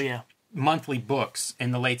Rich monthly books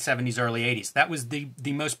in the late 70s, early 80s. That was the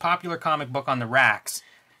most popular comic book on the racks,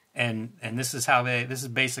 and this is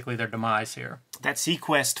basically their demise here. That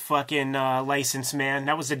Sequest fucking license, man,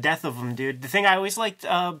 that was the death of them, dude. The thing I always liked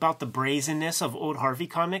about the brazenness of old Harvey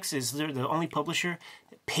Comics is they're the only publisher.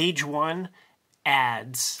 Page 1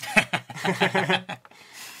 ads.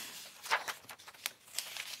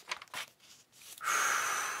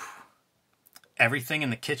 Everything in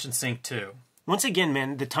the kitchen sink too. Once again,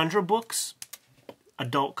 man, the Tundra books,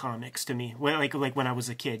 adult comics to me. Like when I was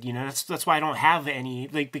a kid, you know. That's why I don't have any.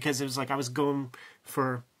 Like, because it was like I was going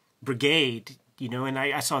for Brigade, you know, and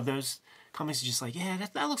I saw those comics just like, yeah,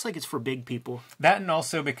 that looks like it's for big people. That, and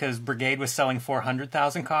also because Brigade was selling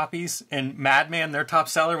 400,000 copies, and Madman, their top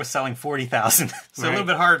seller, was selling 40,000. So right. A little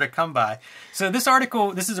bit harder to come by. So this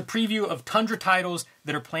article, this is a preview of Tundra titles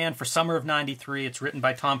that are planned for summer of '93. It's written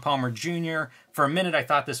by Tom Palmer Jr. For a minute, I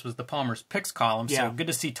thought this was the Palmer's Picks column, so good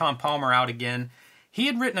to see Tom Palmer out again. He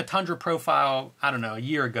had written a Tundra profile, I don't know, a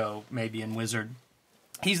year ago, maybe, in Wizard.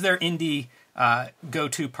 He's their indie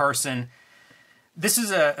go-to person. This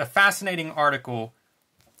is a fascinating article.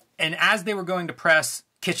 And as they were going to press,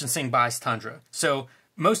 Kitchen Sink buys Tundra. So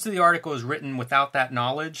most of the article is written without that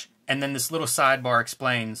knowledge. And then this little sidebar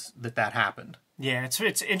explains that happened. Yeah,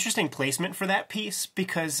 it's interesting placement for that piece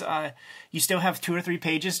because you still have 2 or 3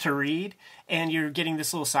 pages to read, and you're getting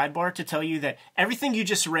this little sidebar to tell you that everything you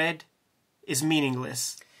just read is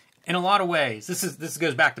meaningless. In a lot of ways, this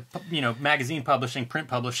goes back to magazine publishing, print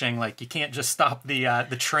publishing. Like you can't just stop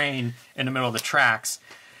the train in the middle of the tracks.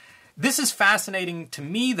 This is fascinating to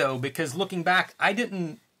me though because looking back,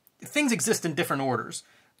 things exist in different orders.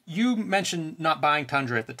 You mentioned not buying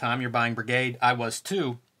Tundra at the time. You're buying Brigade. I was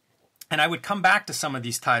too. And I would come back to some of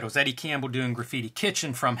these titles. Eddie Campbell doing Graffiti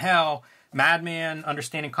Kitchen, From Hell, Madman,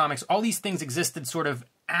 Understanding Comics. All these things existed sort of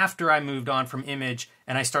after I moved on from Image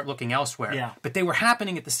and I start looking elsewhere. Yeah. But they were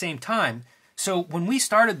happening at the same time. So when we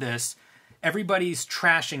started this, everybody's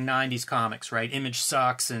trashing 90s comics, right? Image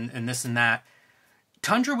sucks and this and that.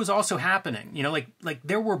 Tundra was also happening. You know, like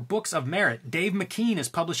there were books of merit. Dave McKean is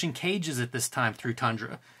publishing Cages at this time through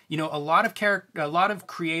Tundra. You know, a lot of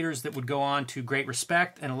creators that would go on to great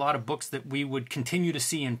respect and a lot of books that we would continue to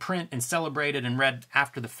see in print and celebrated and read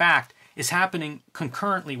after the fact is happening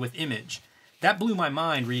concurrently with Image. That blew my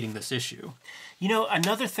mind reading this issue. You know,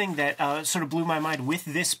 another thing that sort of blew my mind with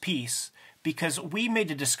this piece, because we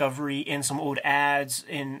made a discovery in some old ads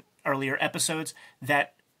in earlier episodes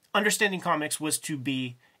that Understanding Comics was to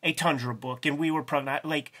be a Tundra book, and we were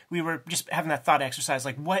just having that thought exercise,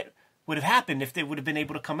 like what would have happened if they would have been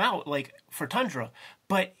able to come out like for Tundra.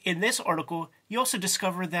 But in this article, you also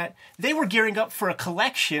discover that they were gearing up for a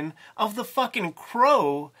collection of the fucking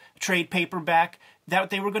Crow trade paperback that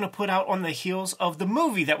they were going to put out on the heels of the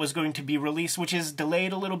movie that was going to be released, which is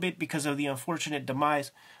delayed a little bit because of the unfortunate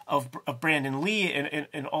demise of Brandon Lee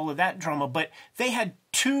and all of that drama. But they had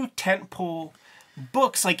 2 tentpole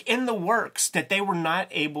books like in the works that they were not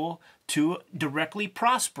able to directly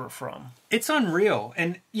prosper from. It's unreal.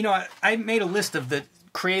 And, you know, I made a list of the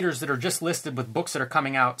creators that are just listed with books that are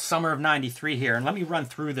coming out summer of 93 here. And let me run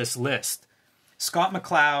through this list. Scott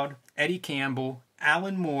McCloud, Eddie Campbell,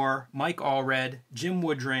 Alan Moore, Mike Allred, Jim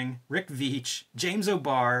Woodring, Rick Veitch, James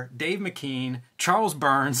O'Barr, Dave McKean, Charles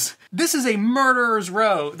Burns. This is a murderer's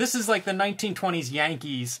row. This is like the 1920s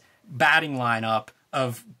Yankees batting lineup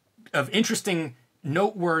of interesting,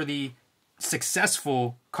 noteworthy,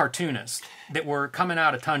 successful cartoonists that were coming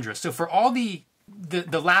out of Tundra. So for all the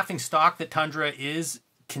laughing stock that Tundra is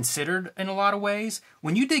considered in a lot of ways,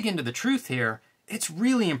 when you dig into the truth here, it's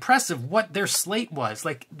really impressive what their slate was.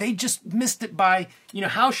 Like, they just missed it by, you know,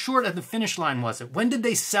 how short of the finish line was it? When did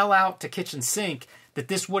they sell out to Kitchen Sink that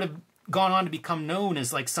this would have gone on to become known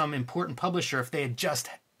as like some important publisher if they had just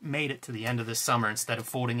made it to the end of this summer instead of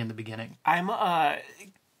folding in the beginning? I'm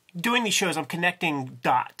doing these shows, I'm connecting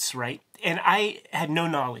dots, right? And I had no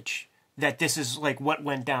knowledge that this is like what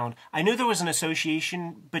went down. I knew there was an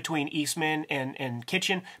association between Eastman and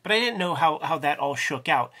Kitchen, but I didn't know how that all shook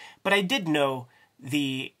out. But I did know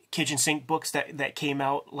the Kitchen Sink books that came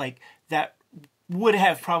out, like, that would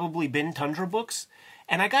have probably been Tundra books.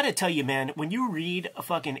 And I gotta tell you, man, when you read a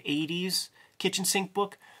fucking 80s Kitchen Sink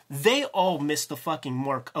book, they all miss the fucking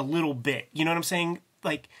mark a little bit. You know what I'm saying?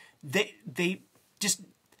 Like, they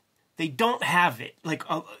don't have it. Like,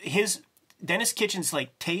 Dennis Kitchen's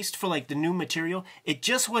like taste for like the new material, it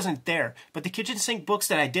just wasn't there. But the Kitchen Sink books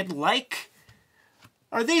that I did like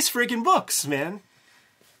are these friggin' books, man.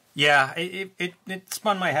 Yeah, it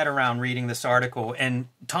spun my head around reading this article. And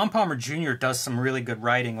Tom Palmer Jr. does some really good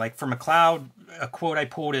writing. Like for McLeod, a quote I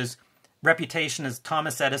pulled is, "Reputation as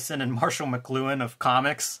Thomas Edison and Marshall McLuhan of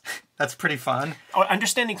comics." That's pretty fun.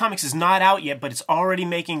 Understanding Comics is not out yet, but it's already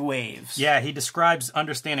making waves. Yeah, he describes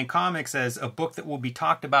Understanding Comics as a book that will be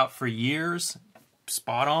talked about for years.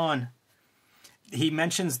 Spot on. He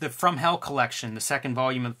mentions the From Hell collection. The second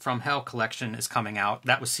volume of the From Hell collection is coming out.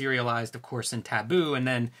 That was serialized, of course, in Taboo. And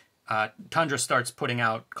then Tundra starts putting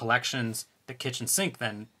out collections that Kitchen Sink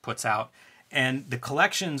then puts out. And the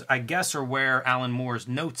collections, I guess, are where Alan Moore's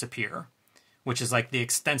notes appear, which is like the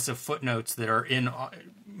extensive footnotes that are in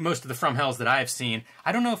most of the From Hells that I have seen.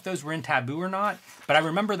 I don't know if those were in Taboo or not, but I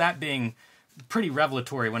remember that being pretty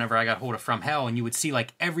revelatory whenever I got hold of From Hell, and you would see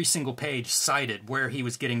like every single page cited where he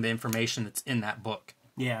was getting the information that's in that book.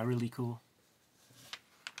 Yeah, really cool.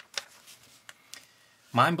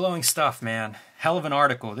 Mind-blowing stuff, man. Hell of an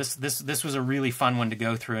article. This was a really fun one to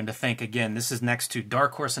go through and to think, again, this is next to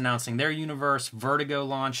Dark Horse announcing their universe, Vertigo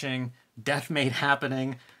launching, Deathmate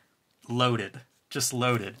happening. Loaded. Just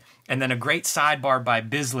loaded. And then a great sidebar by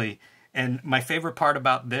Bisley And my favorite part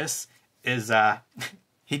about this is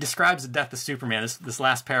he describes the death of Superman. This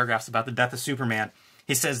last paragraph is about the death of Superman.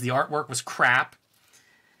 He says the artwork was crap.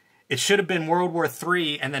 It should have been World War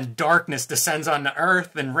III, and then darkness descends on the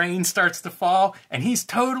earth, and rain starts to fall. And he's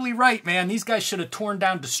totally right, man. These guys should have torn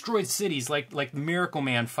down, destroyed cities like the Miracle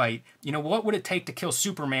Man fight. You know, what would it take to kill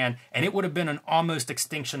Superman? And it would have been an almost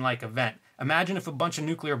extinction-like event. Imagine if a bunch of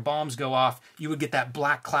nuclear bombs go off, you would get that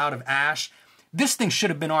black cloud of ash. This thing should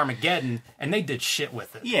have been Armageddon, and they did shit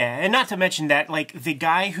with it. Yeah, and not to mention that, like, the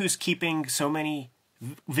guy who's keeping so many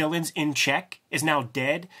villains in check is now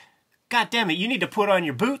dead. God damn it, you need to put on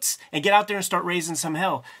your boots and get out there and start raising some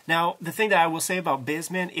hell. Now, the thing that I will say about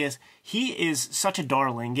Bizman is he is such a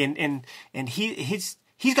darling, and he's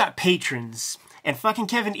got patrons. And fucking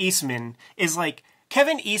Kevin Eastman is like,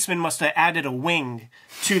 Kevin Eastman must have added a wing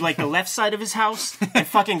to, like, the left side of his house, and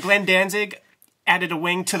fucking Glenn Danzig added a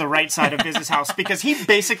wing to the right side of his house, because he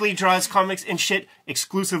basically draws comics and shit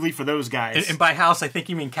exclusively for those guys. And by house, I think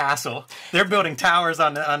you mean castle. They're building towers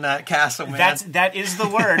on that castle, man. That is the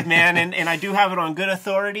word, man. And I do have it on good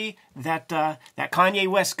authority that Kanye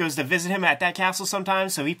West goes to visit him at that castle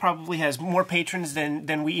sometimes, so he probably has more patrons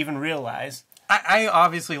than we even realize. I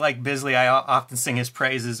obviously like Bisley. I often sing his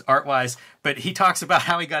praises art-wise, but he talks about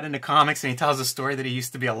how he got into comics, and he tells a story that he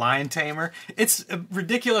used to be a lion tamer. It's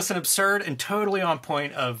ridiculous and absurd and totally on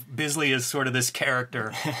point of Bisley as sort of this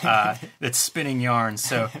character that's spinning yarns.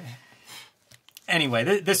 So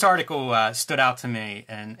anyway, this article stood out to me,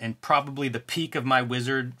 and probably the peak of my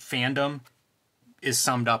Wizard fandom is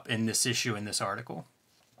summed up in this issue, in this article.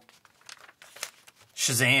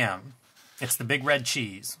 Shazam. It's the big red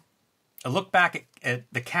cheese. A look back at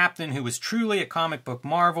the Captain who was truly a comic book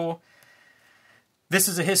marvel. This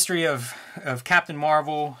is a history of Captain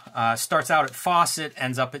Marvel. Starts out at Fawcett,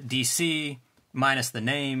 ends up at DC, minus the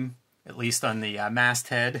name, at least on the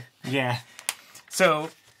masthead. Yeah.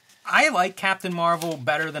 So I like Captain Marvel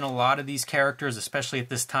better than a lot of these characters, especially at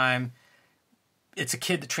this time. It's a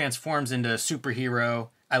kid that transforms into a superhero.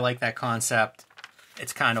 I like that concept.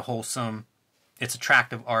 It's kind of wholesome. It's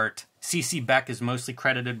attractive art. C.C. Beck is mostly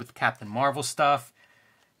credited with Captain Marvel stuff.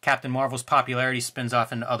 Captain Marvel's popularity spins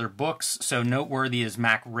off into other books, so noteworthy is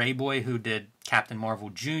Mac Rayboy, who did Captain Marvel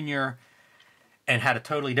Jr., and had a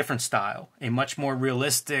totally different style. A much more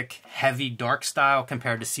realistic, heavy, dark style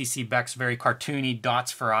compared to C.C. Beck's very cartoony,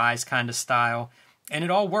 dots for eyes kind of style. And it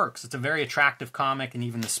all works. It's a very attractive comic, and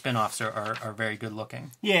even the spin-offs are very good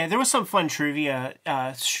looking. Yeah, there was some fun trivia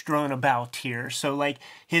strewn about here. So, like,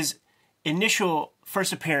 his initial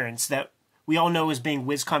first appearance that we all know as being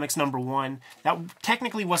Wiz Comics #1, that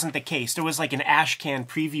technically wasn't the case. There was like an Ashcan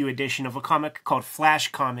preview edition of a comic called Flash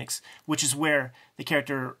Comics, which is where the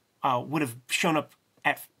character would have shown up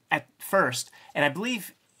at first. And I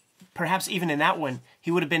believe perhaps even in that one,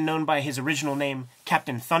 he would have been known by his original name,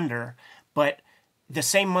 Captain Thunder. But the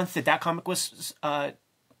same month that comic was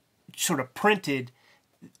sort of printed,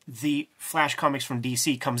 the Flash Comics from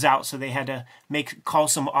DC comes out, so they had to call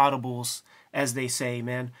some audibles, as they say,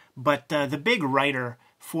 man. But the big writer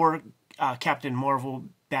for Captain Marvel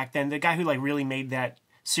back then, the guy who like really made that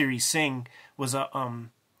series sing, was a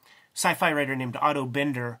sci-fi writer named Otto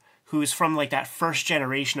Binder, who is from like that first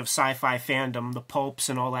generation of sci-fi fandom, the pulps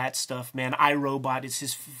and all that stuff, man. I, Robot is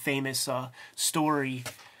his famous story.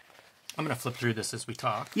 I'm going to flip through this as we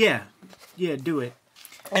talk. Yeah, do it.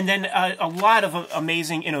 And then a lot of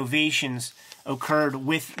amazing innovations occurred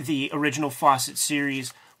with the original Fawcett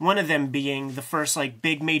series. One of them being the first like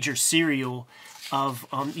big major serial of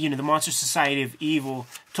the Monster Society of Evil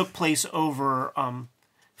took place over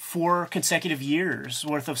 4 consecutive years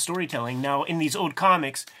worth of storytelling. Now in these old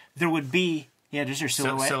comics, there would be there's your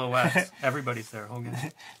silhouette. Silhouettes. Everybody's there. Hogan.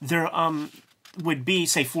 There would be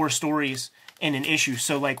say 4 stories in an issue.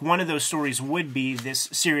 So like one of those stories would be this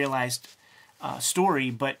serialized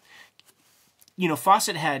story, but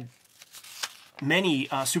Fawcett had many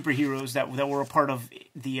superheroes that were a part of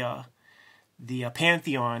the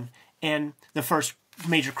pantheon, and the first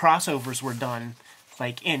major crossovers were done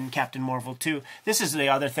like in Captain Marvel 2. This is the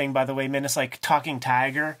other thing, by the way, man. It's like Talking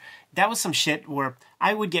Tiger. That was some shit where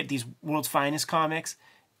I would get these World's Finest comics,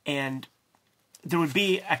 and there would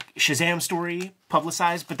be a Shazam story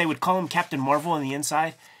publicized, but they would call him Captain Marvel on the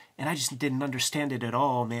inside. And I just didn't understand it at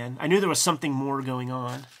all, man. I knew there was something more going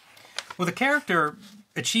on. Well, the character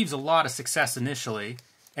achieves a lot of success initially,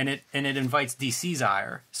 and it invites DC's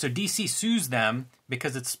ire. So DC sues them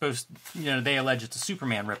because it's supposed, they allege it's a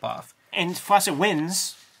Superman ripoff. And Fawcett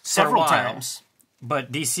wins several times.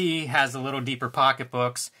 But DC has a little deeper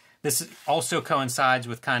pocketbooks. This also coincides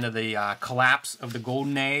with kind of the collapse of the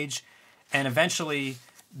Golden Age, and eventually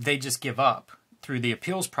they just give up. through the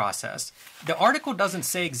appeals process. The article doesn't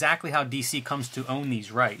say exactly how DC comes to own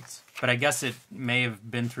these rights, but I guess it may have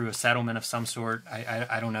been through a settlement of some sort.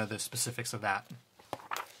 I don't know the specifics of that.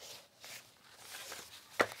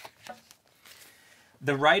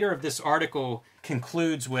 The writer of this article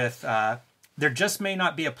concludes with, there just may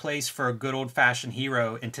not be a place for a good old-fashioned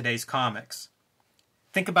hero in today's comics.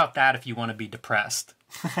 Think about that if you want to be depressed.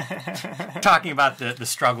 Talking about the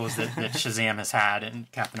struggles that Shazam has had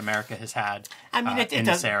and Captain America has had in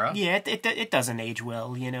this era. Yeah, it doesn't age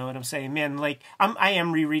well, you know what I'm saying? Man, like, I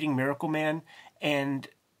am rereading Miracle Man, and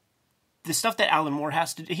the stuff that Alan Moore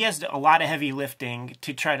has to do, he has a lot of heavy lifting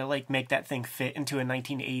to try to, like, make that thing fit into a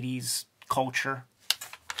 1980s culture.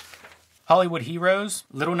 Hollywood Heroes.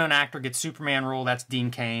 Little-known actor gets Superman role. That's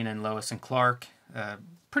Dean Cain and Lois and Clark.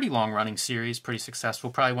 Pretty long-running series, pretty successful.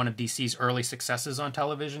 Probably one of DC's early successes on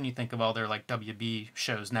television. You think of all their like WB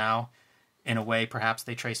shows now. In a way, perhaps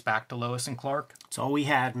they trace back to Lois and Clark. It's all we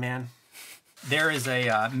had, man. There is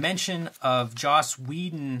a mention of Joss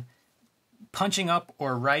Whedon punching up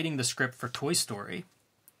or writing the script for Toy Story.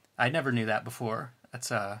 I never knew that before. That's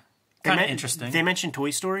kind of interesting. They mention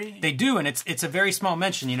Toy Story? They do, and it's a very small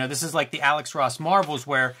mention. You know, this is like the Alex Ross Marvels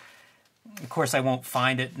where, of course, I won't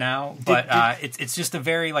find it now, but it's just a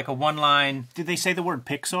very, like a one-line... Did they say the word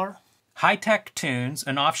Pixar? High-Tech Toons,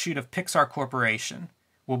 an offshoot of Pixar Corporation,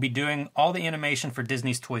 will be doing all the animation for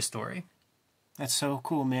Disney's Toy Story. That's so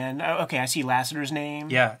cool, man. Okay, I see Lasseter's name.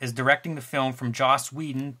 Yeah, is directing the film from Joss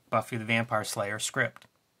Whedon, Buffy the Vampire Slayer script.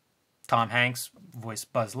 Tom Hanks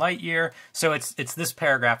voiced Buzz Lightyear. So it's this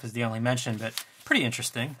paragraph is the only mention, but pretty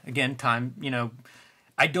interesting. Again,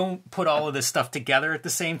 I don't put all of this stuff together at the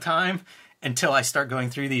same time until I start going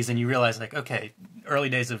through these and you realize, like, okay, early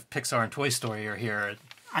days of Pixar and Toy Story are here.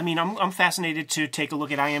 I mean, I'm fascinated to take a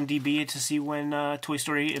look at IMDb to see when Toy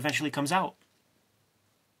Story eventually comes out.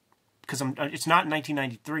 Because it's not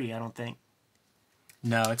 1993, I don't think.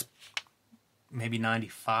 No, it's maybe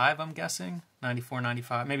 95, I'm guessing. 94,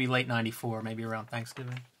 95, maybe late 94, maybe around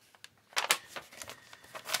Thanksgiving.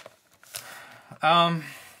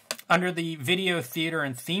 Under the video, theater,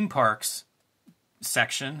 and theme parks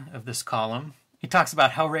section of this column, he talks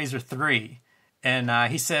about Hellraiser 3.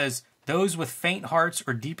 And he says, those with faint hearts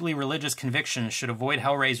or deeply religious convictions should avoid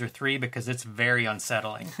Hellraiser 3 because it's very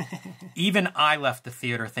unsettling. Even I left the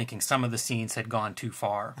theater thinking some of the scenes had gone too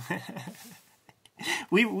far.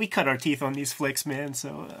 We cut our teeth on these flicks, man,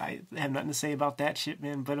 so I have nothing to say about that shit,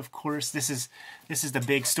 man. But of course, this is the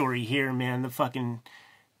big story here, man. The fucking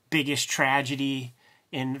biggest tragedy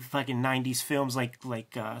in fucking 90s films.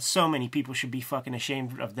 Like so many people should be fucking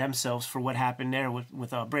ashamed of themselves for what happened there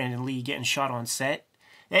with Brandon Lee getting shot on set.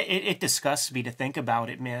 It disgusts me to think about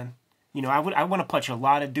it, man. You know, I want to punch a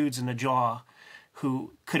lot of dudes in the jaw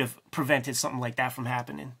who could have prevented something like that from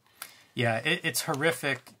happening. Yeah, it's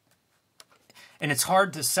horrific. And it's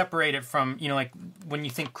hard to separate it from, you know, like when you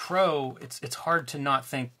think Crow, it's hard to not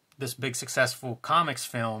think this big successful comics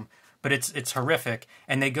film, but it's horrific.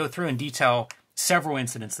 And they go through in detail several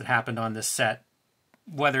incidents that happened on this set,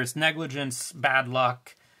 whether it's negligence, bad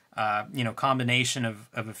luck, combination of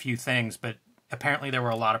a few things, but apparently there were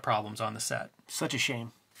a lot of problems on the set. Such a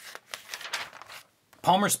shame.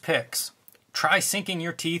 Palmer's Picks. Try sinking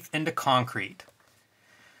your teeth into concrete.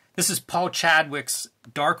 This is Paul Chadwick's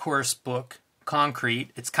Dark Horse book,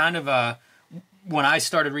 Concrete. It's kind of when I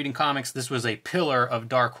started reading comics, this was a pillar of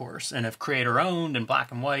Dark Horse and of creator-owned and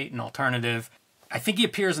black and white and alternative. I think he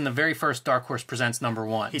appears in the very first Dark Horse Presents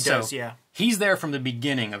 #1. He does, yeah. He's there from the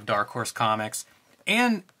beginning of Dark Horse Comics,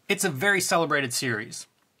 and it's a very celebrated series.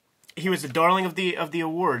 He was the darling of the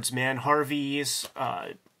awards, man. Harvey's,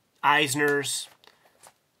 Eisner's,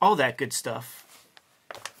 all that good stuff.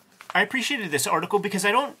 I appreciated this article because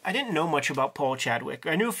I didn't know much about Paul Chadwick.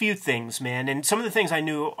 I knew a few things, man, and some of the things I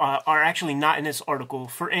knew are actually not in this article.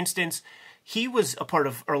 For instance, he was a part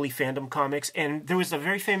of early Fandom Comics, and there was a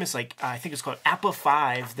very famous, I think it's called Appa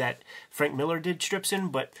 5 that Frank Miller did strips in,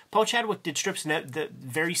 but Paul Chadwick did strips in the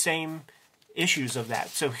very same issues of that.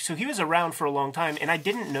 So he was around for a long time, and I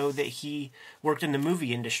didn't know that he worked in the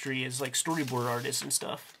movie industry as storyboard artist and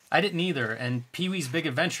stuff. I didn't either, and Pee-wee's Big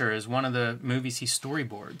Adventure is one of the movies he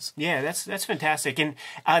storyboards. Yeah, that's fantastic. And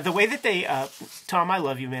the way that they, Tom, I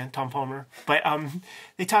love you, man, Tom Palmer, but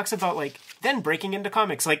they talks about then breaking into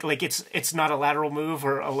comics, like it's not a lateral move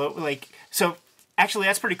or so. Actually,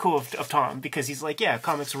 that's pretty cool of Tom because he's yeah,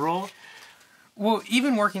 comics rule. Well,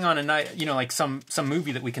 even working on a night, some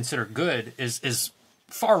movie that we consider good is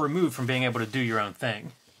far removed from being able to do your own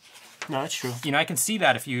thing. No, that's true. I can see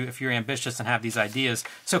that if you're ambitious and have these ideas.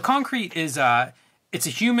 So Concrete is it's a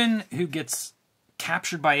human who gets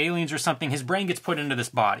captured by aliens or something. His brain gets put into this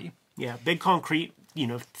body, Yeah, big concrete,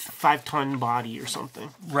 5-ton body or something.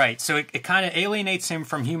 Right. So it kind of alienates him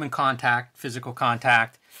from human contact, physical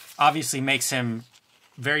contact, obviously makes him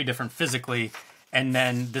very different physically. And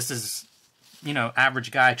then this is,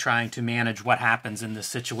 average guy trying to manage what happens in this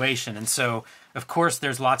situation. And so, of course,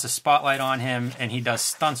 there's lots of spotlight on him, and he does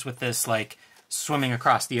stunts with this, like swimming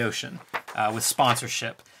across the ocean with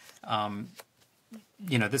sponsorship.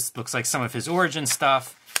 This looks like some of his origin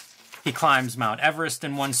stuff. He climbs Mount Everest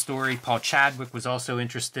in one story. Paul Chadwick was also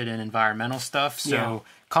interested in environmental stuff, so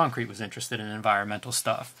Concrete was interested in environmental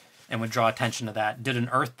stuff and would draw attention to that. Did an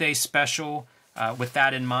Earth Day special with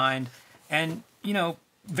that in mind. And,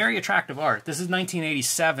 very attractive art. This is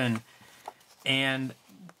 1987, and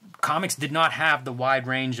comics did not have the wide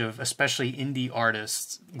range of, especially indie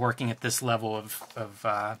artists, working at this level of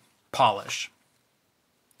polish.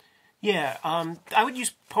 Yeah, I would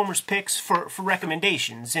use Palmer's picks for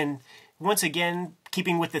recommendations. And once again,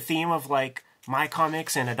 keeping with the theme of, like, my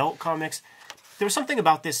comics and adult comics, there was something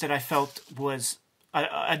about this that I felt was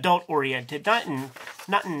adult-oriented.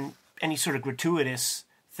 Not in any sort of gratuitous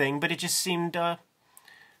thing, but it just seemed...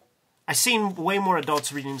 I've seen way more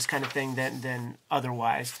adults reading this kind of thing than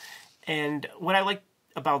otherwise. And what I like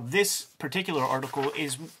about this particular article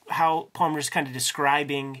is how Palmer's kind of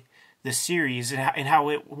describing the series and how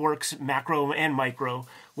it works macro and micro,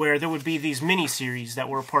 where there would be these mini-series that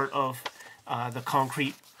were part of the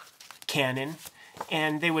Concrete canon,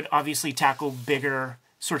 and they would obviously tackle bigger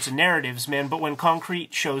sorts of narratives, man. But when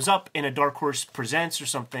Concrete shows up in a Dark Horse Presents or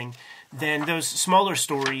something, then those smaller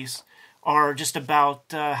stories are just about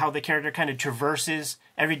how the character kind of traverses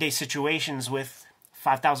everyday situations with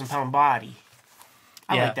 5,000-pound body.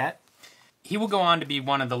 I like that. He will go on to be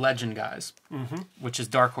one of the Legend guys, which is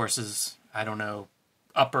Dark Horse's,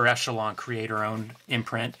 upper echelon creator-owned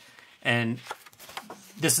imprint. And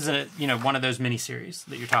this is one of those miniseries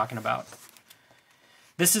that you're talking about.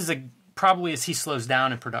 This is probably as he slows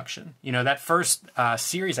down in production. That first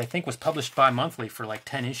series, I think, was published bi-monthly for like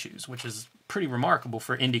 10 issues, which is pretty remarkable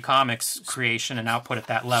for indie comics creation and output at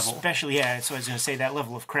that level. Especially, so I was going to say that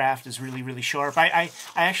level of craft is really, really sharp. I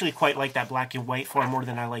actually quite like that black and white far more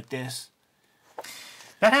than I like this.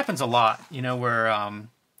 That happens a lot, where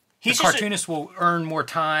the cartoonist will earn more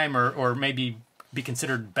time or maybe be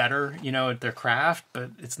considered better, at their craft, but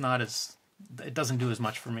it doesn't do as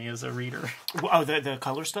much for me as a reader. Oh, the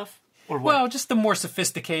color stuff? Or what? Well, just the more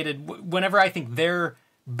sophisticated, whenever I think they're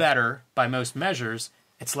better by most measures,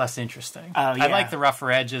 it's less interesting. Oh, yeah. I like the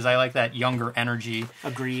rougher edges. I like that younger energy.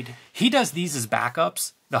 Agreed. He does these as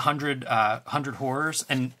backups, the 100 horrors,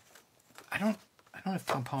 and I don't know if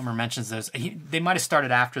Tom Palmer mentions those. They might have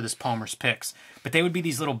started after this Palmer's picks, but they would be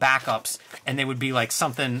these little backups, and they would be like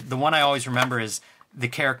something. The one I always remember is the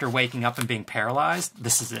character waking up and being paralyzed.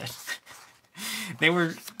 This is it.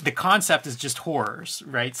 The concept is just horrors,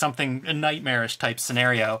 right? A nightmarish type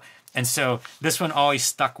scenario. And so this one always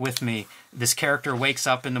stuck with me. This character wakes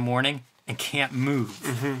up in the morning and can't move.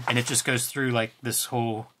 And it just goes through like this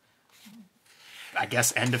whole, I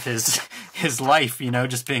guess, end of his life,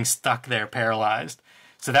 just being stuck there paralyzed.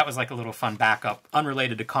 So that was like a little fun backup,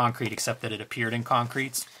 unrelated to Concrete, except that it appeared in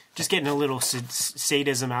Concrete's. Just getting a little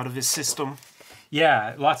sadism out of his system.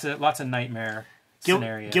 Yeah, lots of nightmare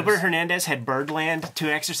scenarios. Gilbert Hernandez had Birdland to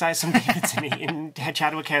exercise some demons, and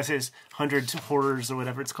Chadwick has his 100 horrors or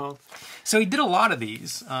whatever it's called. So he did a lot of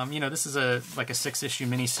these. This is a 6-issue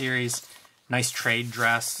miniseries. Nice trade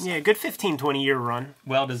dress. Yeah, good 15, 20-year run.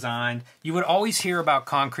 Well designed. You would always hear about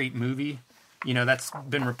Concrete movie. That's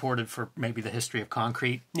been reported for maybe the history of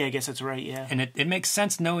Concrete. Yeah, I guess that's right, yeah. And it makes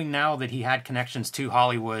sense knowing now that he had connections to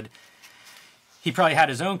Hollywood. He probably had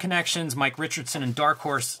his own connections. Mike Richardson and Dark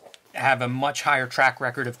Horse have a much higher track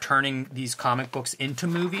record of turning these comic books into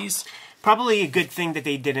movies. Probably a good thing that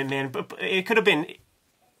they didn't, man. But it could have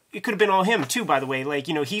been all him too. By the way, like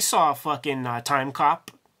he saw fucking Time Cop,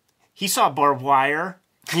 he saw Barbed Wire.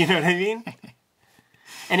 You know what I mean?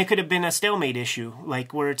 And it could have been a stalemate issue,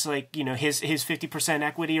 like where it's like his 50%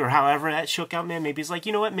 equity or however that shook out, man. Maybe he's like,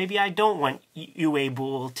 what? Maybe I don't want Uwe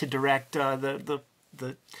Boll to direct the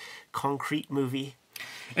Concrete movie.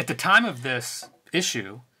 At the time of this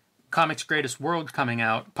issue, Comics Greatest World coming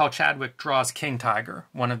out, Paul Chadwick draws King Tiger,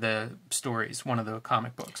 one of the stories, one of the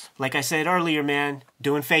comic books. Like I said earlier, man,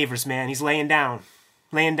 doing favors, man. He's laying down,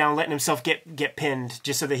 letting himself get pinned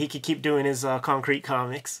just so that he could keep doing his Concrete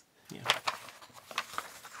comics. Yeah.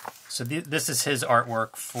 So this is his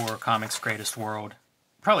artwork for Comics Greatest World.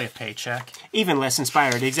 Probably a paycheck. Even less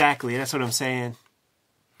inspired, exactly. That's what I'm saying.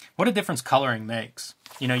 What a difference coloring makes.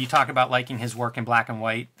 You talk about liking his work in black and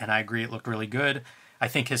white, and I agree it looked really good. I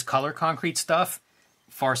think his color Concrete stuff,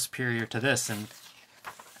 far superior to this. And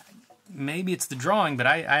maybe it's the drawing, but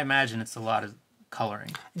I imagine it's a lot of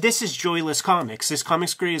coloring. This is joyless comics. This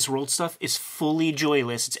Comics Greatest World stuff is fully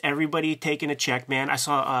joyless. It's everybody taking a check, man. I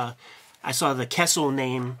saw the Kessel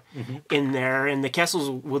name in there, and the Kessels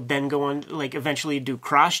would then go on, like, eventually do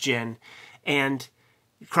cross-gen, and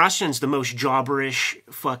cross-gen's the most jobberish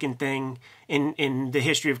fucking thing in the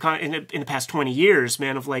history of in the past 20 years,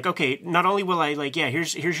 man, of like, okay, not only will I, like, yeah,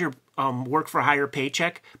 here's your work for hire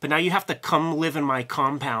paycheck, but now you have to come live in my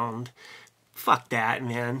compound. Fuck that,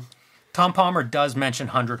 man. Tom Palmer does mention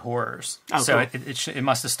 100 Horrors, so cool. It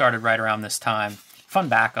must have started right around this time. Fun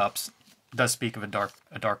backups. Does speak of a dark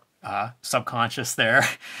subconscious there.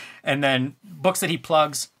 And then books that he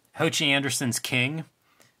plugs, Ho Chi Anderson's King,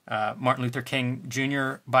 Martin Luther King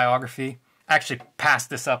Jr. biography. I actually passed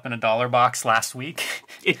this up in a dollar box last week.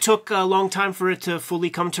 It took a long time for it to fully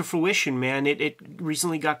come to fruition, man. It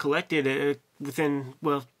recently got collected within,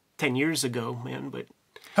 10 years ago, man, but...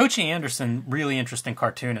 Ho Chi Anderson, really interesting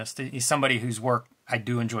cartoonist. He's somebody whose work I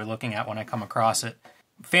do enjoy looking at when I come across it.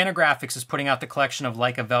 Fantagraphics is putting out the collection of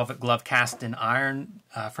Like a Velvet Glove Cast in Iron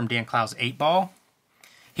from Dan Clow's 8-Ball.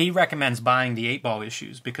 He recommends buying the 8-Ball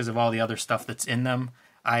issues because of all the other stuff that's in them.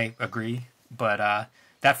 I agree. But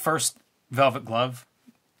that first Velvet Glove,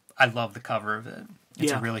 I love the cover of it.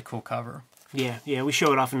 It's a really cool cover. Yeah, we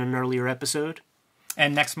showed it off in an earlier episode.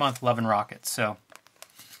 And next month, Love and Rockets. So,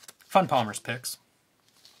 fun Palmer's picks.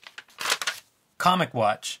 Comic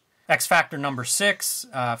Watch. X Factor number 6,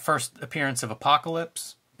 first appearance of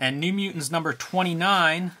Apocalypse. And New Mutants number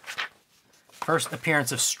 29, first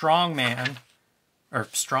appearance of Strong Man. Or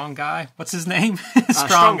Strong Guy? What's his name?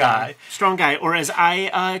 Strong Guy. Strong Guy. Or as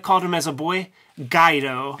I called him as a boy,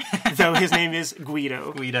 Guido. Though his name is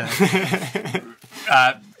Guido.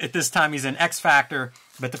 At this time he's in X Factor.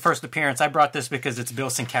 But the first appearance, I brought this because it's Bill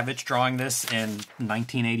Sienkiewicz drawing this in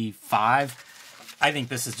 1985. I think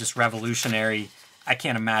this is just revolutionary. I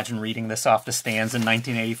can't imagine reading this off the stands in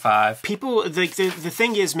 1985. People, the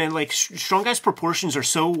thing is, man, like, Strong Guy's proportions are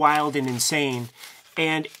so wild and insane,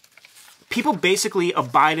 and people basically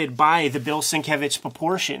abided by the Bill Sienkiewicz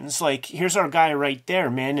proportions. Like, here's our guy right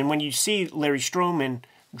there, man, and when you see Larry Stroman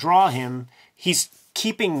draw him, he's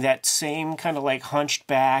keeping that same kind of, like, hunched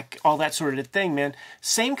back, all that sort of thing, man.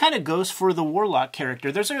 Same kind of goes for the Warlock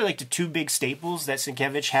character. Those are, like, the two big staples that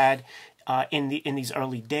Sienkiewicz had in these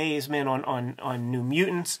early days, man, on New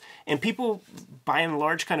Mutants, and people by and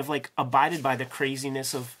large kind of like abided by the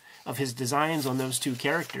craziness of his designs on those two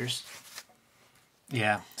characters.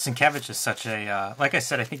 Yeah, Sienkiewicz is such a like I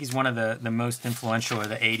said, I think he's one of the most influential of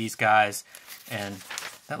the '80s guys, and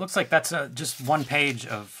that looks like that's just one page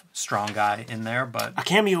of Strong Guy in there, but a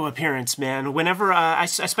cameo appearance, man. Whenever I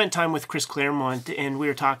spent time with Chris Claremont, and we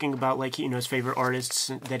were talking about, like, you know, his favorite artists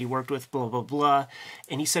that he worked with, blah blah blah,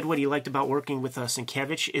 and he said what he liked about working with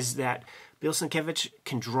Sienkiewicz is that Bill Sienkiewicz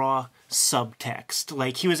can draw subtext.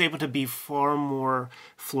 Like, he was able to be far more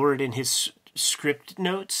florid in his script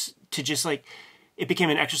notes to just, like, it became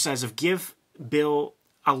an exercise of give Bill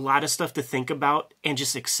a lot of stuff to think about and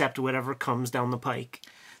just accept whatever comes down the pike.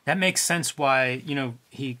 That makes sense why, you know,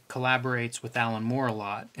 he collaborates with Alan Moore a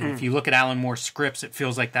lot. And if you look at Alan Moore's scripts, it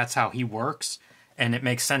feels like that's how he works. And it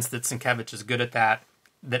makes sense that Sienkiewicz is good at that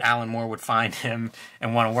Alan Moore would find him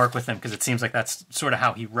and want to work with him, because it seems like that's sort of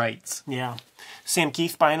how he writes. Yeah. Sam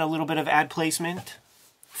Keith buying a little bit of ad placement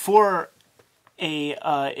for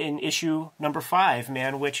in issue number 5,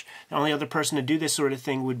 man, which the only other person to do this sort of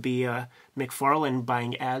thing would be McFarlane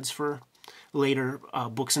buying ads for later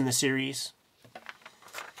books in the series.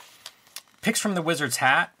 Picks from the Wizard's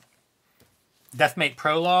Hat. Deathmate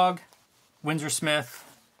Prologue. Windsor Smith.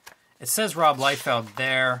 It says Rob Liefeld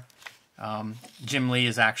there. Jim Lee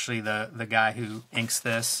is actually the guy who inks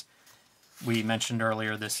this. We mentioned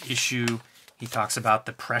earlier this issue. He talks about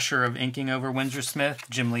the pressure of inking over Windsor Smith.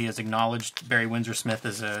 Jim Lee has acknowledged Barry Windsor Smith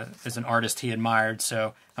as an artist he admired,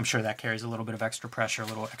 so I'm sure that carries a little bit of extra pressure, a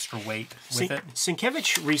little extra weight with it.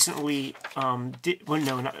 Sienkiewicz recently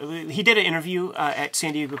he did an interview at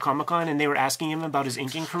San Diego Comic-Con, and they were asking him about his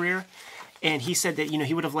inking career, and he said that, you know,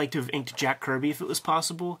 he would have liked to have inked Jack Kirby if it was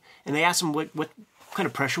possible, and they asked him what kind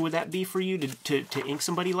of pressure would that be for you to ink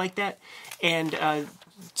somebody like that, and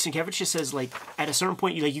Sienkiewicz just says, like, at a certain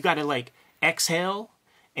point you got to, like, exhale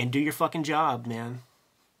and do your fucking job, man.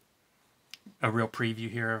 A real preview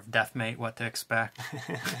here of Deathmate, what to expect.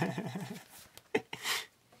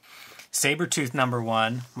 Sabretooth number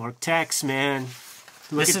 1. Mark Tex, man.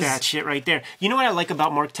 Look at that shit right there. You know what I like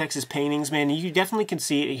about Mark Tex's paintings, man? You definitely can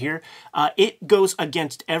see it here. It goes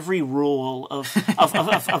against every rule of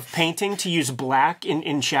painting to use black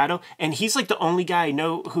in shadow. And he's like the only guy I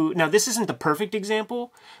know who... Now, this isn't the perfect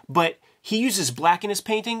example, but he uses black in his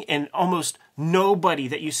painting, and almost nobody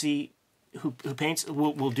that you see who paints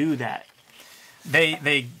will do that.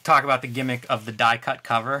 They talk about the gimmick of the die-cut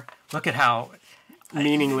cover. Look at how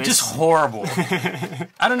meaningless, just horrible.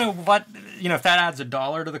 I don't know what, if that adds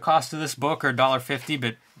 $1 to the cost of this book or $1.50,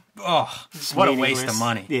 but what a waste of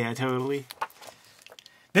money. Yeah, totally.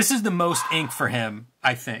 This is the most ink for him,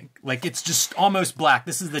 I think. Like, it's just almost black.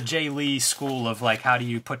 This is the Jay Lee school of, like, how do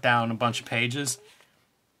you put down a bunch of pages.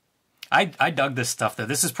 I dug this stuff, though.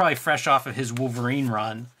 This is probably fresh off of his Wolverine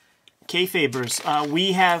run. Kayfabers,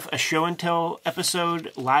 we have a show and tell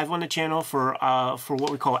episode live on the channel for what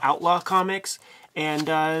we call Outlaw Comics,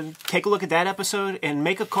 and take a look at that episode and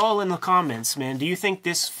make a call in the comments, man. Do you think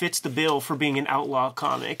this fits the bill for being an outlaw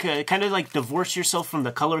comic? Kind of like divorce yourself from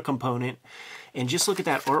the color component and just look at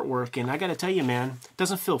that artwork. And I got to tell you, man, it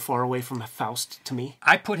doesn't feel far away from Faust to me.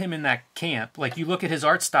 I put him in that camp. Like, you look at his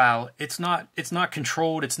art style, it's not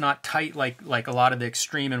controlled, it's not tight like a lot of the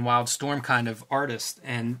Extreme and Wild Storm kind of artists.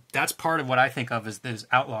 And that's part of what I think of as those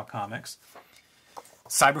outlaw comics.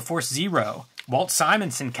 Cyberforce Zero. Walt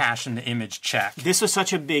Simonson cashing the Image check. This was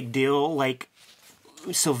such a big deal. Like,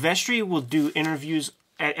 Silvestri will do interviews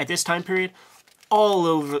at this time period all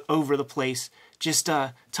over the place. Just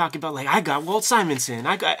talking about, like, I got Walt Simonson.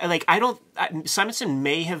 Simonson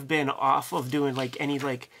may have been off of doing, like, any,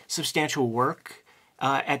 like, substantial work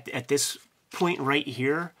at this point right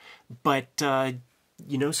here. But,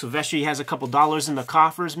 Silvestri has a couple dollars in the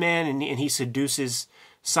coffers, man, and he seduces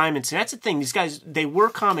Simonson. That's the thing. These guys, they were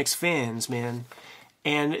comics fans, man.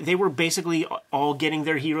 And they were basically all getting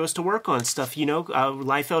their heroes to work on stuff,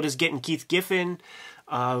 Liefeld is getting Keith Giffen.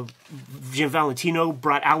 Jim Valentino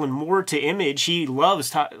brought Alan Moore to Image. He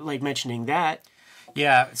loves mentioning that.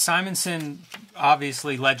 Yeah, Simonson,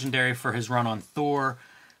 obviously legendary for his run on Thor.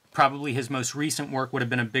 Probably his most recent work would have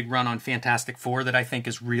been a big run on Fantastic Four that I think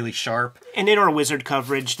is really sharp. And in our Wizard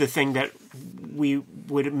coverage, the thing that we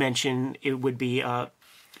would mention, it would be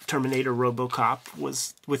Terminator RoboCop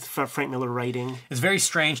was with Frank Miller writing. It's very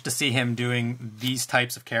strange to see him doing these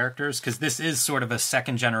types of characters, because this is sort of a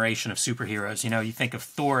second generation of superheroes. You think of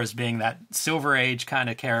Thor as being that Silver Age kind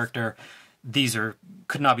of character. These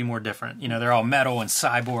could not be more different. They're all metal and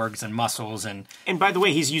cyborgs and muscles and by the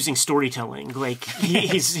way, he's using storytelling. Like,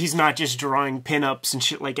 he's not just drawing pinups and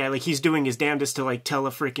shit like that. Like, he's doing his damnedest to, like, tell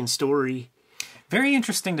a freaking story. Very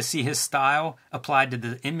interesting to see his style applied to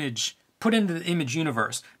the Image, put into the Image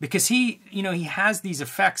universe, because he has these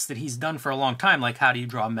effects that he's done for a long time, like how do you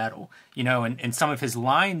draw metal, and some of his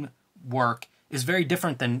line work is very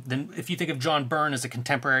different than if you think of John Byrne as a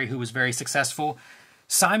contemporary who was very successful.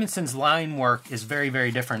 Simonson's line work is very,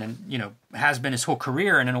 very different, and has been his whole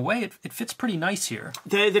career, and in a way it fits pretty nice here.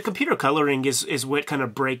 The computer coloring is what kind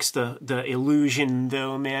of breaks the illusion,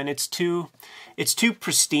 though, man. It's too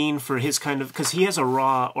pristine for his kind of, because he has a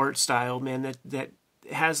raw art style, man, that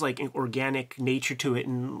has, like, an organic nature to it,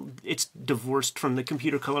 and it's divorced from the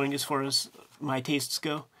computer coloring as far as my tastes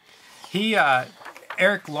go.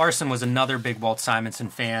 Eric Larson was another big Walt Simonson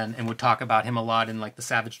fan and would talk about him a lot in, like, the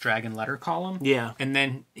Savage Dragon letter column. Yeah. And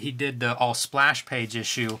then he did the all splash page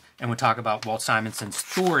issue and would talk about Walt Simonson's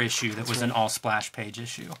Thor issue that was an all splash page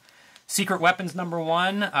issue. Secret Weapons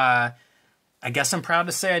 #1. I guess I'm proud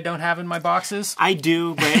to say I don't have in my boxes. I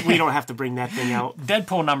do, but we don't have to bring that thing out.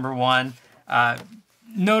 Deadpool #1.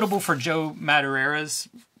 Notable for Joe Madureira's,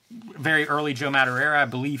 very early Joe Madureira. I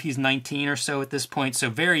believe he's 19 or so at this point, so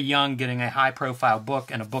very young, getting a high-profile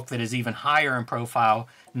book, and a book that is even higher in profile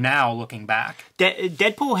now, looking back.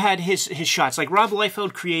 Deadpool had his shots. Like, Rob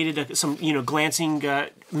Liefeld created some, glancing,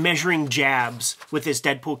 measuring jabs with this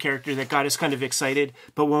Deadpool character that got us kind of excited.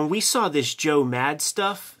 But when we saw this Joe Mad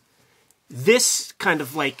stuff, this kind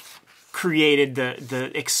of, like, created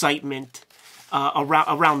the excitement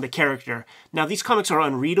around the character. Now, these comics are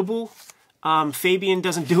unreadable. Fabian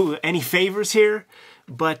doesn't do any favors here,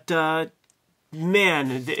 but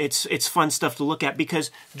man, it's fun stuff to look at, because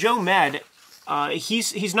Joe Mad,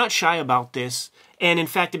 he's not shy about this, and in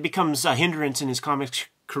fact, it becomes a hindrance in his comics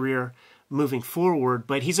career moving forward.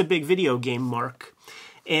 But he's a big video game mark,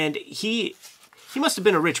 and he must have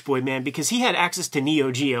been a rich boy, man, because he had access to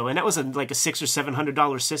Neo Geo, and that was like a $600 or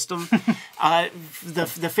 $700 system.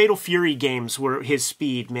 The Fatal Fury games were his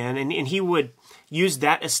speed, man, and he would use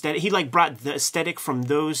that aesthetic. He, like, brought the aesthetic from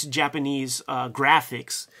those Japanese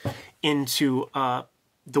graphics into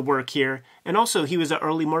the work here, and also he was an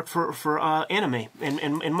early mark for anime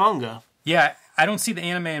and manga. Yeah, I don't see the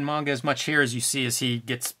anime and manga as much here as you see as he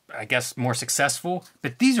gets, I guess, more successful.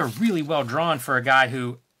 But these are really well drawn for a guy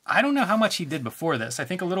who, I don't know how much he did before this. I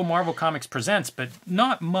think a little Marvel Comics Presents, but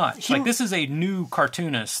not much. Like, this is a new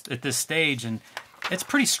cartoonist at this stage, and It's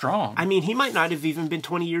pretty strong. I mean, he might not have even been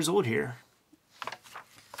 20 years old here.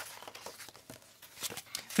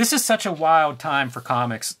 This is such a wild time for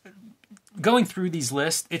comics. Going through these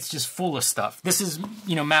lists, it's just full of stuff. This is,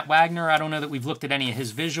 Matt Wagner. I don't know that we've looked at any of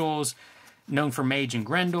his visuals. Known for Mage and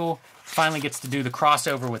Grendel. Finally gets to do the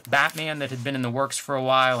crossover with Batman that had been in the works for a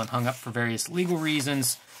while and hung up for various legal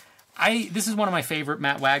reasons. This is one of my favorite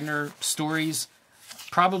Matt Wagner stories,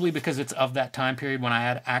 probably because it's of that time period when I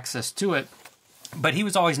had access to it. But he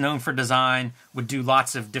was always known for design, would do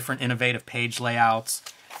lots of different innovative page layouts,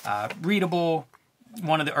 readable,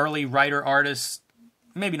 one of the early writer-artists,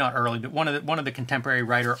 maybe not early, but one of the contemporary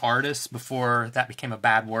writer-artists before that became a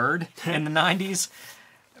bad word in the 90s.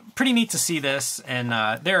 Pretty neat to see this, and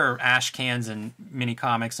there are ash cans and mini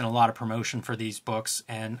comics and a lot of promotion for these books,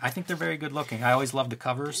 and I think they're very good looking. I always love the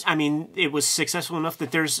covers. I mean, it was successful enough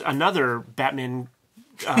that there's another Batman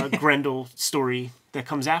Grendel story that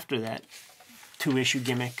comes after that 2-issue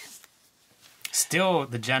gimmick. Still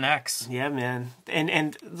the Gen X. Yeah, man.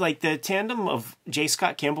 And like the tandem of J.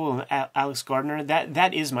 Scott Campbell and Alex Gardner,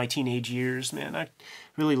 that is my teenage years, man. I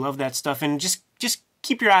really love that stuff. And just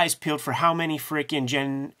keep your eyes peeled for how many freaking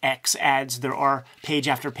Gen X ads there are page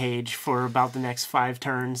after page for about the next 5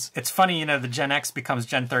 turns. It's funny, the Gen X becomes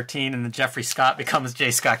Gen 13 and the Jeffrey Scott becomes J.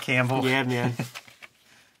 Scott Campbell. Yeah, man.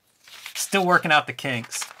 Still working out the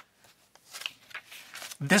kinks.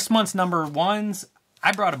 This month's number ones,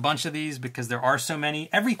 I brought a bunch of these because there are so many.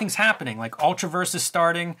 Everything's happening. Like Ultraverse is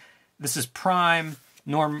starting. This is Prime.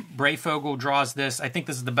 Norm Brayfogle draws this. I think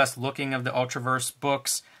this is the best looking of the Ultraverse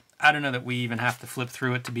books. I don't know that we even have to flip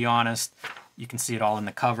through it, to be honest. You can see it all in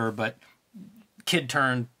the cover, but kid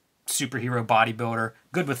turned superhero bodybuilder,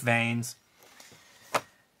 good with veins.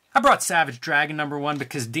 I brought Savage Dragon number 1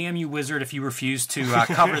 because damn you, Wizard, if you refuse to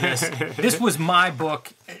cover this. This was my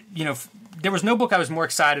book. There was no book I was more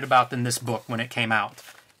excited about than this book when it came out.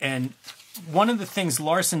 And one of the things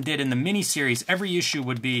Larson did in the miniseries, every issue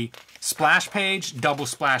would be splash page, double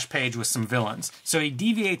splash page with some villains. So he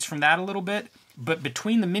deviates from that a little bit. But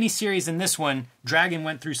between the miniseries and this one, Dragon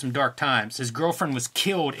went through some dark times. His girlfriend was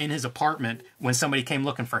killed in his apartment when somebody came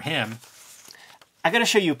looking for him. I gotta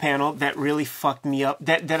show you a panel that really fucked me up.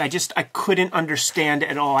 That I couldn't understand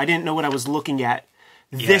at all. I didn't know what I was looking at.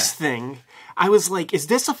 Yeah. This thing. I was like, is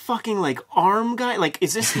this a fucking arm guy?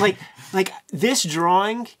 Is this like this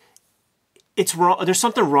drawing? It's wrong. There's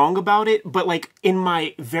something wrong about it. But in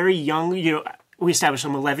my very young, we established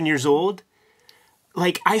I'm 11 years old.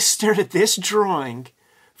 I stared at this drawing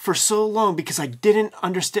for so long because I didn't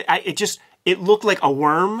understand. It looked like a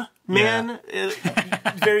worm, man. Yeah.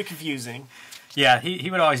 Very confusing. Yeah, he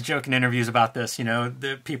would always joke in interviews about this.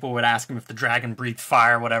 The people would ask him if the dragon breathed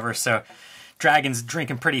fire or whatever. So, Dragon's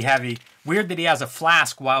drinking pretty heavy. Weird that he has a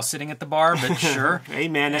flask while sitting at the bar, but sure. Hey,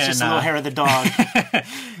 man, that's just a little hair of the dog.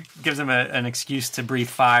 Gives him an excuse to breathe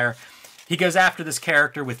fire. He goes after this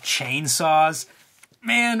character with chainsaws.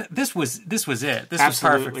 Man, this was it. This was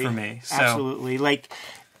perfect for me. So. Absolutely.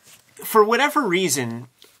 For whatever reason,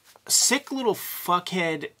 sick little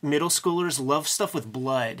fuckhead middle schoolers love stuff with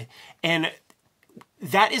blood. And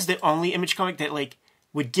that is the only Image comic that,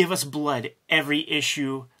 would give us blood every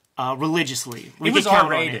issue religiously. It was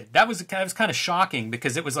R-rated. That was kind of shocking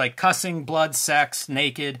because it was cussing, blood, sex,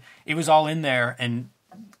 naked. It was all in there. And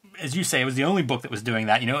as you say, it was the only book that was doing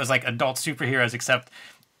that. It was adult superheroes, except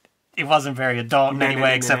it wasn't very adult in any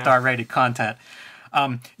way except R-rated content.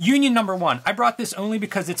 Union number 1. I brought this only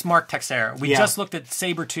because it's Mark Texeira. We just looked at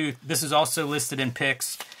Sabretooth. This is also listed in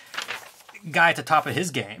Pix. Guy at the top of his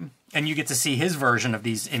game. And you get to see his version of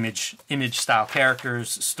these image-style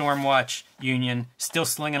characters. Stormwatch, Union, still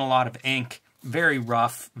slinging a lot of ink. Very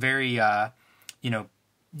rough, very,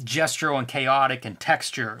 gestural and chaotic and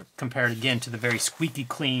texture compared, again, to the very squeaky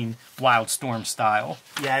clean Wildstorm style.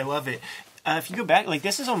 Yeah, I love it. If you go back,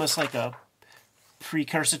 this is almost like a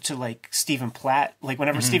precursor to Stephen Platt.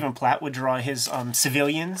 Whenever Stephen Platt would draw his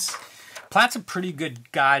civilians. Platt's a pretty good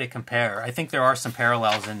guy to compare. I think there are some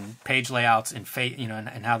parallels in page layouts and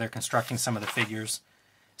and how they're constructing some of the figures.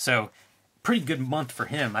 So, pretty good month for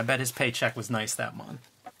him. I bet his paycheck was nice that month.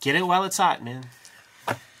 Get it while it's hot, man.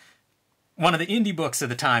 One of the indie books of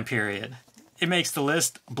the time period. It makes the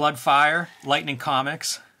list. Bloodfire, Lightning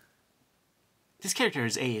Comics. This character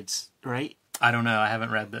has AIDS, right? I don't know. I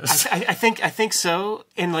haven't read this. I think so.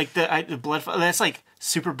 And the blood, that's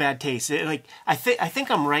super bad taste. I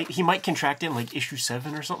think I'm right. He might contract it in issue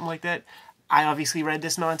 7 or something like that. I obviously read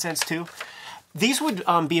this nonsense too. These would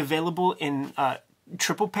be available in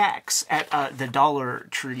triple packs at the Dollar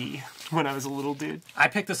Tree when I was a little dude. I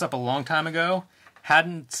picked this up a long time ago.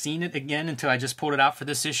 Hadn't seen it again until I just pulled it out for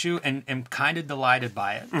this issue, and am kind of delighted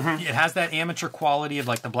by it. It has that amateur quality of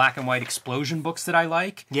like the black and white explosion books that I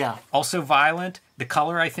like. Yeah. Also violent. The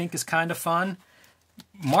color I think is kind of fun.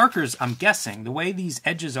 Markers, I'm guessing, the way these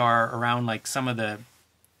edges are around like some of the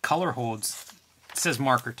color holds, it says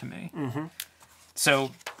marker to me.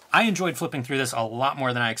 So I enjoyed flipping through this a lot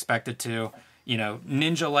more than I expected to. You know,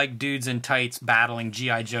 ninja-like dudes in tights battling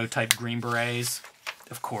G.I. Joe type Green Berets.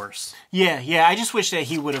 Of course. Yeah. I just wish that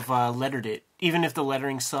he would have lettered it. Even if the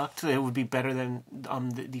lettering sucked, it would be better than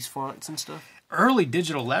these fonts and stuff. Early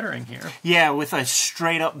digital lettering here. Yeah, with a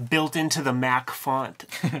straight-up built-into the Mac font.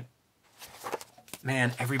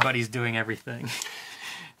 Man, everybody's doing everything.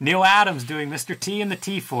 Neil Adams doing Mr. T and the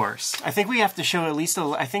T-Force. I think we have to show at least,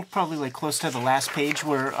 I think probably like close to the last page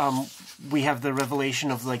where we have the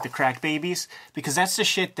revelation of like the crack babies. Because that's the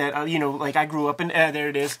shit that, you know, like I grew up in, there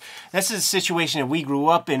it is. That's the situation that we grew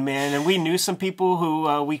up in, man. And we knew some people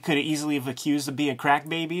who we could easily have accused of being crack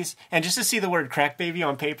babies. And just to see the word crack baby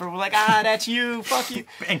on paper, we're like, that's you, fuck you.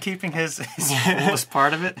 And keeping his coolest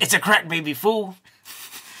part of it. It's a crack baby, fool.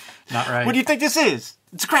 Not right. What do you think this is?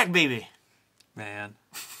 It's a crack baby. Man.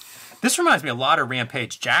 This reminds me a lot of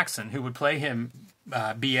Rampage Jackson, who would play him,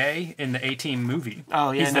 B.A. in the A-Team movie. Oh,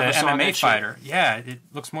 yeah. He's the MMA fighter. Shit. Yeah, it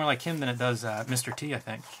looks more like him than it does Mr. T, I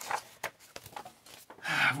think.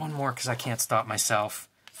 One more, because I can't stop myself.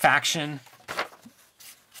 Faction.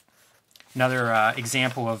 Another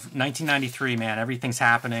example of 1993, man. Everything's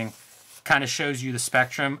happening. Kind of shows you the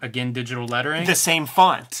spectrum. Again, digital lettering. The same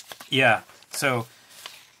font. Yeah. So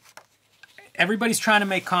everybody's trying to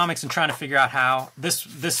make comics and trying to figure out how. This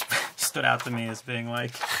stood out to me as being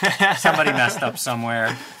like somebody messed up somewhere.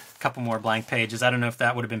 A couple more blank pages. I don't know if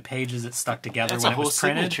that would have been pages that stuck together when it was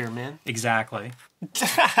printed. That's a whole signature, man. Exactly.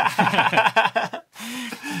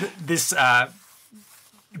 This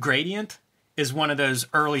gradient is one of those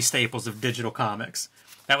early staples of digital comics.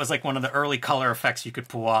 That was like one of the early color effects you could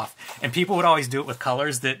pull off. And people would always do it with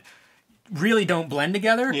colors that really don't blend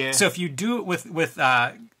together. Yeah. So if you do it with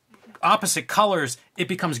opposite colors, it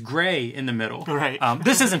becomes gray in the middle. Right.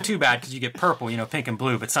 This isn't too bad because you get purple, you know, pink and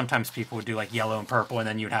blue, but sometimes people would do like yellow and purple, and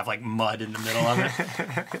then you'd have like mud in the middle of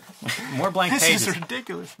it. More blank pages. This is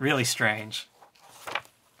ridiculous. Really strange.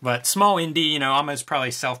 But small indie, you know, almost probably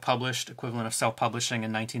self-published, equivalent of self-publishing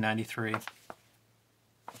in 1993.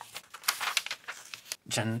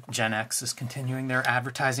 Gen X is continuing their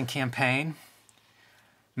advertising campaign.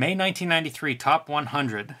 May 1993, Top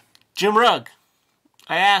 100. Jim Rugg,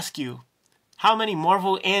 I ask you, how many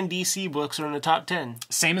Marvel and DC books are in the top 10?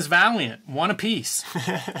 Same as Valiant, one apiece.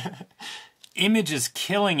 Image is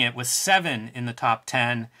killing it with 7 in the top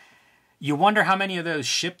 10. You wonder how many of those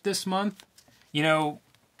shipped this month? You know,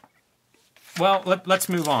 well, let's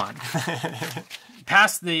move on.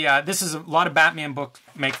 Past the, this is a lot of Batman books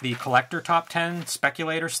make the collector top 10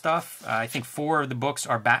 speculator stuff. I think 4 of the books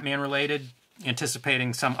are Batman related,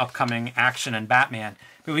 anticipating some upcoming action in Batman.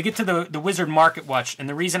 But we get to the Wizard Market Watch, and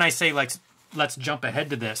the reason I say like let's jump ahead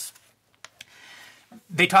to this,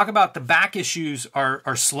 they talk about the back issues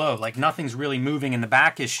are slow, like nothing's really moving in the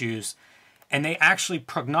back issues, and they actually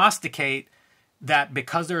prognosticate that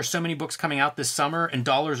because there are so many books coming out this summer and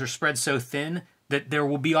dollars are spread so thin that there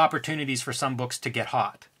will be opportunities for some books to get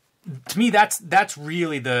hot. To me, that's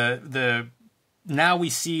really the now we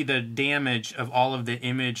see the damage of all of the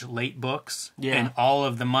Image late books, yeah, and all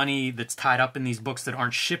of the money that's tied up in these books that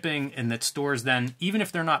aren't shipping, and that stores then, even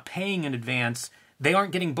if they're not paying in advance, they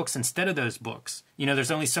aren't getting books instead of those books. You know, there's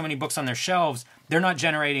only so many books on their shelves. They're not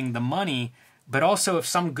generating the money, but also if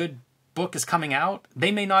some good book is coming out,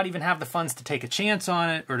 they may not even have the funds to take a chance on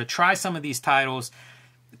it or to try some of these titles.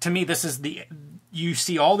 To me, this is you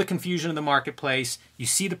see all the confusion in the marketplace. You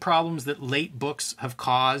see the problems that late books have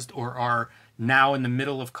caused or are now in the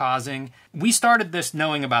middle of causing. We started this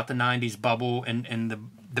knowing about the 90s bubble and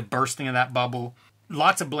the bursting of that bubble.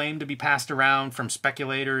 Lots of blame to be passed around, from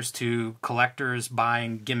speculators to collectors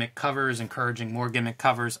buying gimmick covers, encouraging more gimmick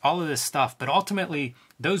covers, all of this stuff. But ultimately,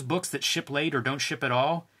 those books that ship late or don't ship at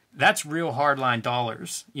all, that's real hardline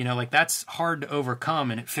dollars. You know, like that's hard to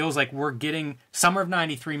overcome. And it feels like we're getting, summer of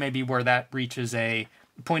 93 may be where that reaches a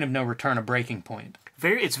point of no return, a breaking point.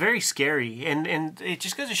 It's very scary, and it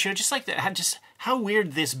just goes to show just like that, just how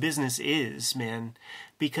weird this business is, man.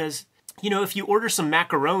 Because, you know, if you order some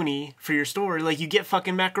macaroni for your store, like you get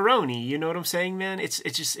fucking macaroni. You know what I'm saying, man? It's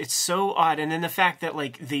so odd. And then the fact that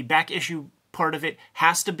like the back issue part of it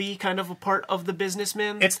has to be kind of a part of the business,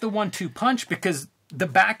 man. It's the 1-2 punch, because the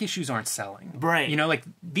back issues aren't selling. Right. You know, like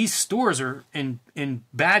these stores are in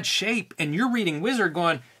bad shape, and you're reading Wizard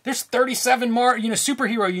going, there's 37 more,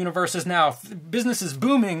 superhero universes now. Business is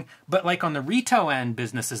booming, but like on the retail end,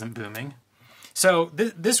 business isn't booming. So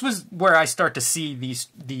this was where I start to see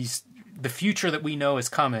the future that we know is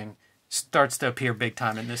coming starts to appear big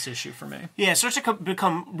time in this issue for me. Yeah, it starts to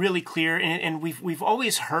become really clear, and we've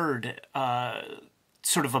always heard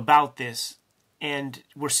sort of about this, and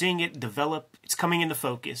we're seeing it develop. It's coming into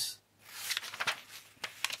focus.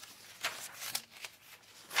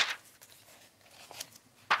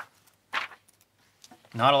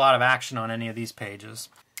 Not a lot of action on any of these pages.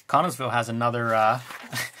 Connellsville has another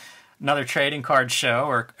another trading card show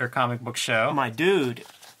or comic book show. My dude,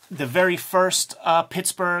 the very first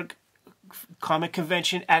Pittsburgh comic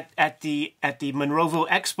convention at the Monroeville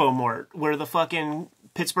Expo Mart, where the fucking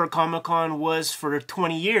Pittsburgh Comic Con was for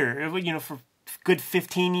 20 years, for good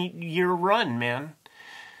 15-year run, man.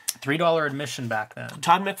 $3 admission back then.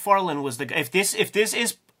 Todd McFarlane was the guy. If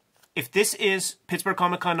this is Pittsburgh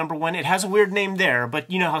Comic Con #1, it has a weird name there, but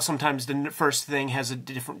you know how sometimes the first thing has a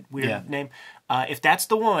different weird name. If that's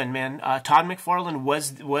the one, man, Todd McFarlane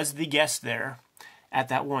was the guest there at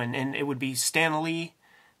that one, and it would be Stan Lee,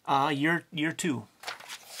 year 2.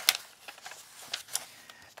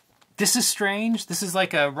 This is strange. This is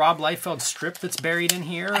like a Rob Liefeld strip that's buried in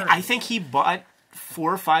here. I think he bought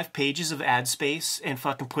 4 or 5 pages of ad space and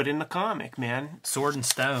fucking put in the comic, man. Sword and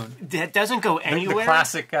Stone. That doesn't go anywhere. The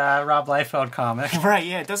classic Rob Liefeld comic. Right,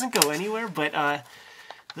 yeah, it doesn't go anywhere, but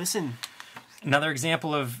listen. Another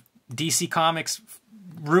example of DC Comics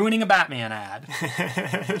ruining a Batman ad.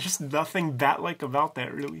 There's nothing bat-like about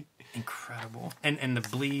that, really. Incredible. And the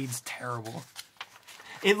bleed's terrible.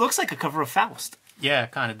 It looks like a cover of Faust. Yeah,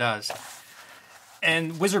 it kind of does.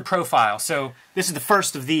 And Wizard Profile. So this is the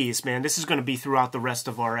first of these, man. This is going to be throughout the rest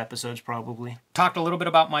of our episodes, probably. Talked a little bit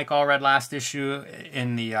about Mike Allred last issue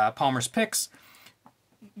in the Palmer's Picks.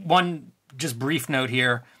 One just brief note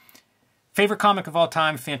here. Favorite comic of all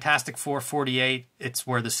time, Fantastic Four 48. It's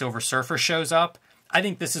where the Silver Surfer shows up. I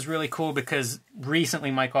think this is really cool because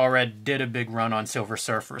recently Mike Allred did a big run on Silver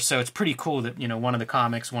Surfer. So it's pretty cool that, one of the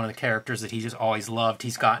comics, one of the characters that he just always loved,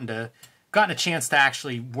 he's gotten a chance to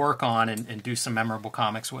actually work on and do some memorable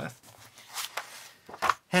comics with.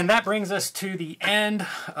 And that brings us to the end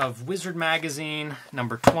of Wizard Magazine,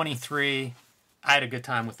 number 23. I had a good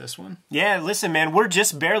time with this one. Yeah, listen, man, we're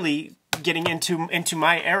just barely getting into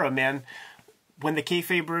my era, man. When the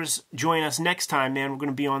Kayfabers join us next time, man, we're going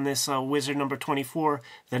to be on this Wizard number 24.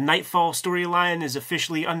 The Nightfall storyline is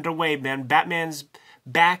officially underway, man. Batman's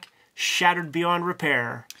back, shattered beyond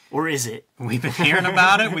repair. Or is it? We've been hearing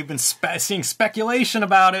about it. We've been seeing speculation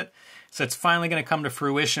about it. So it's finally going to come to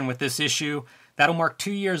fruition with this issue. That'll mark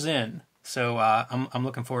 2 years in. So I'm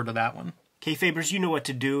looking forward to that one. Kayfabers, you know what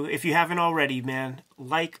to do. If you haven't already, man,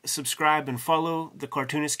 like, subscribe, and follow the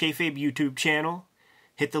Cartoonist Kayfabe YouTube channel.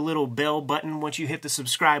 Hit the little bell button once you hit the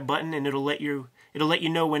subscribe button, and it'll let you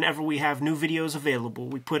know whenever we have new videos available.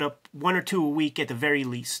 We put up 1 or 2 a week at the very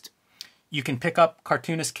least. You can pick up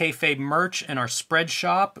Cartoonist Kayfabe merch in our spread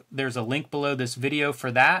shop. There's a link below this video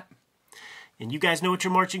for that. And you guys know what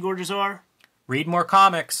your marching orders are? Read more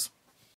comics.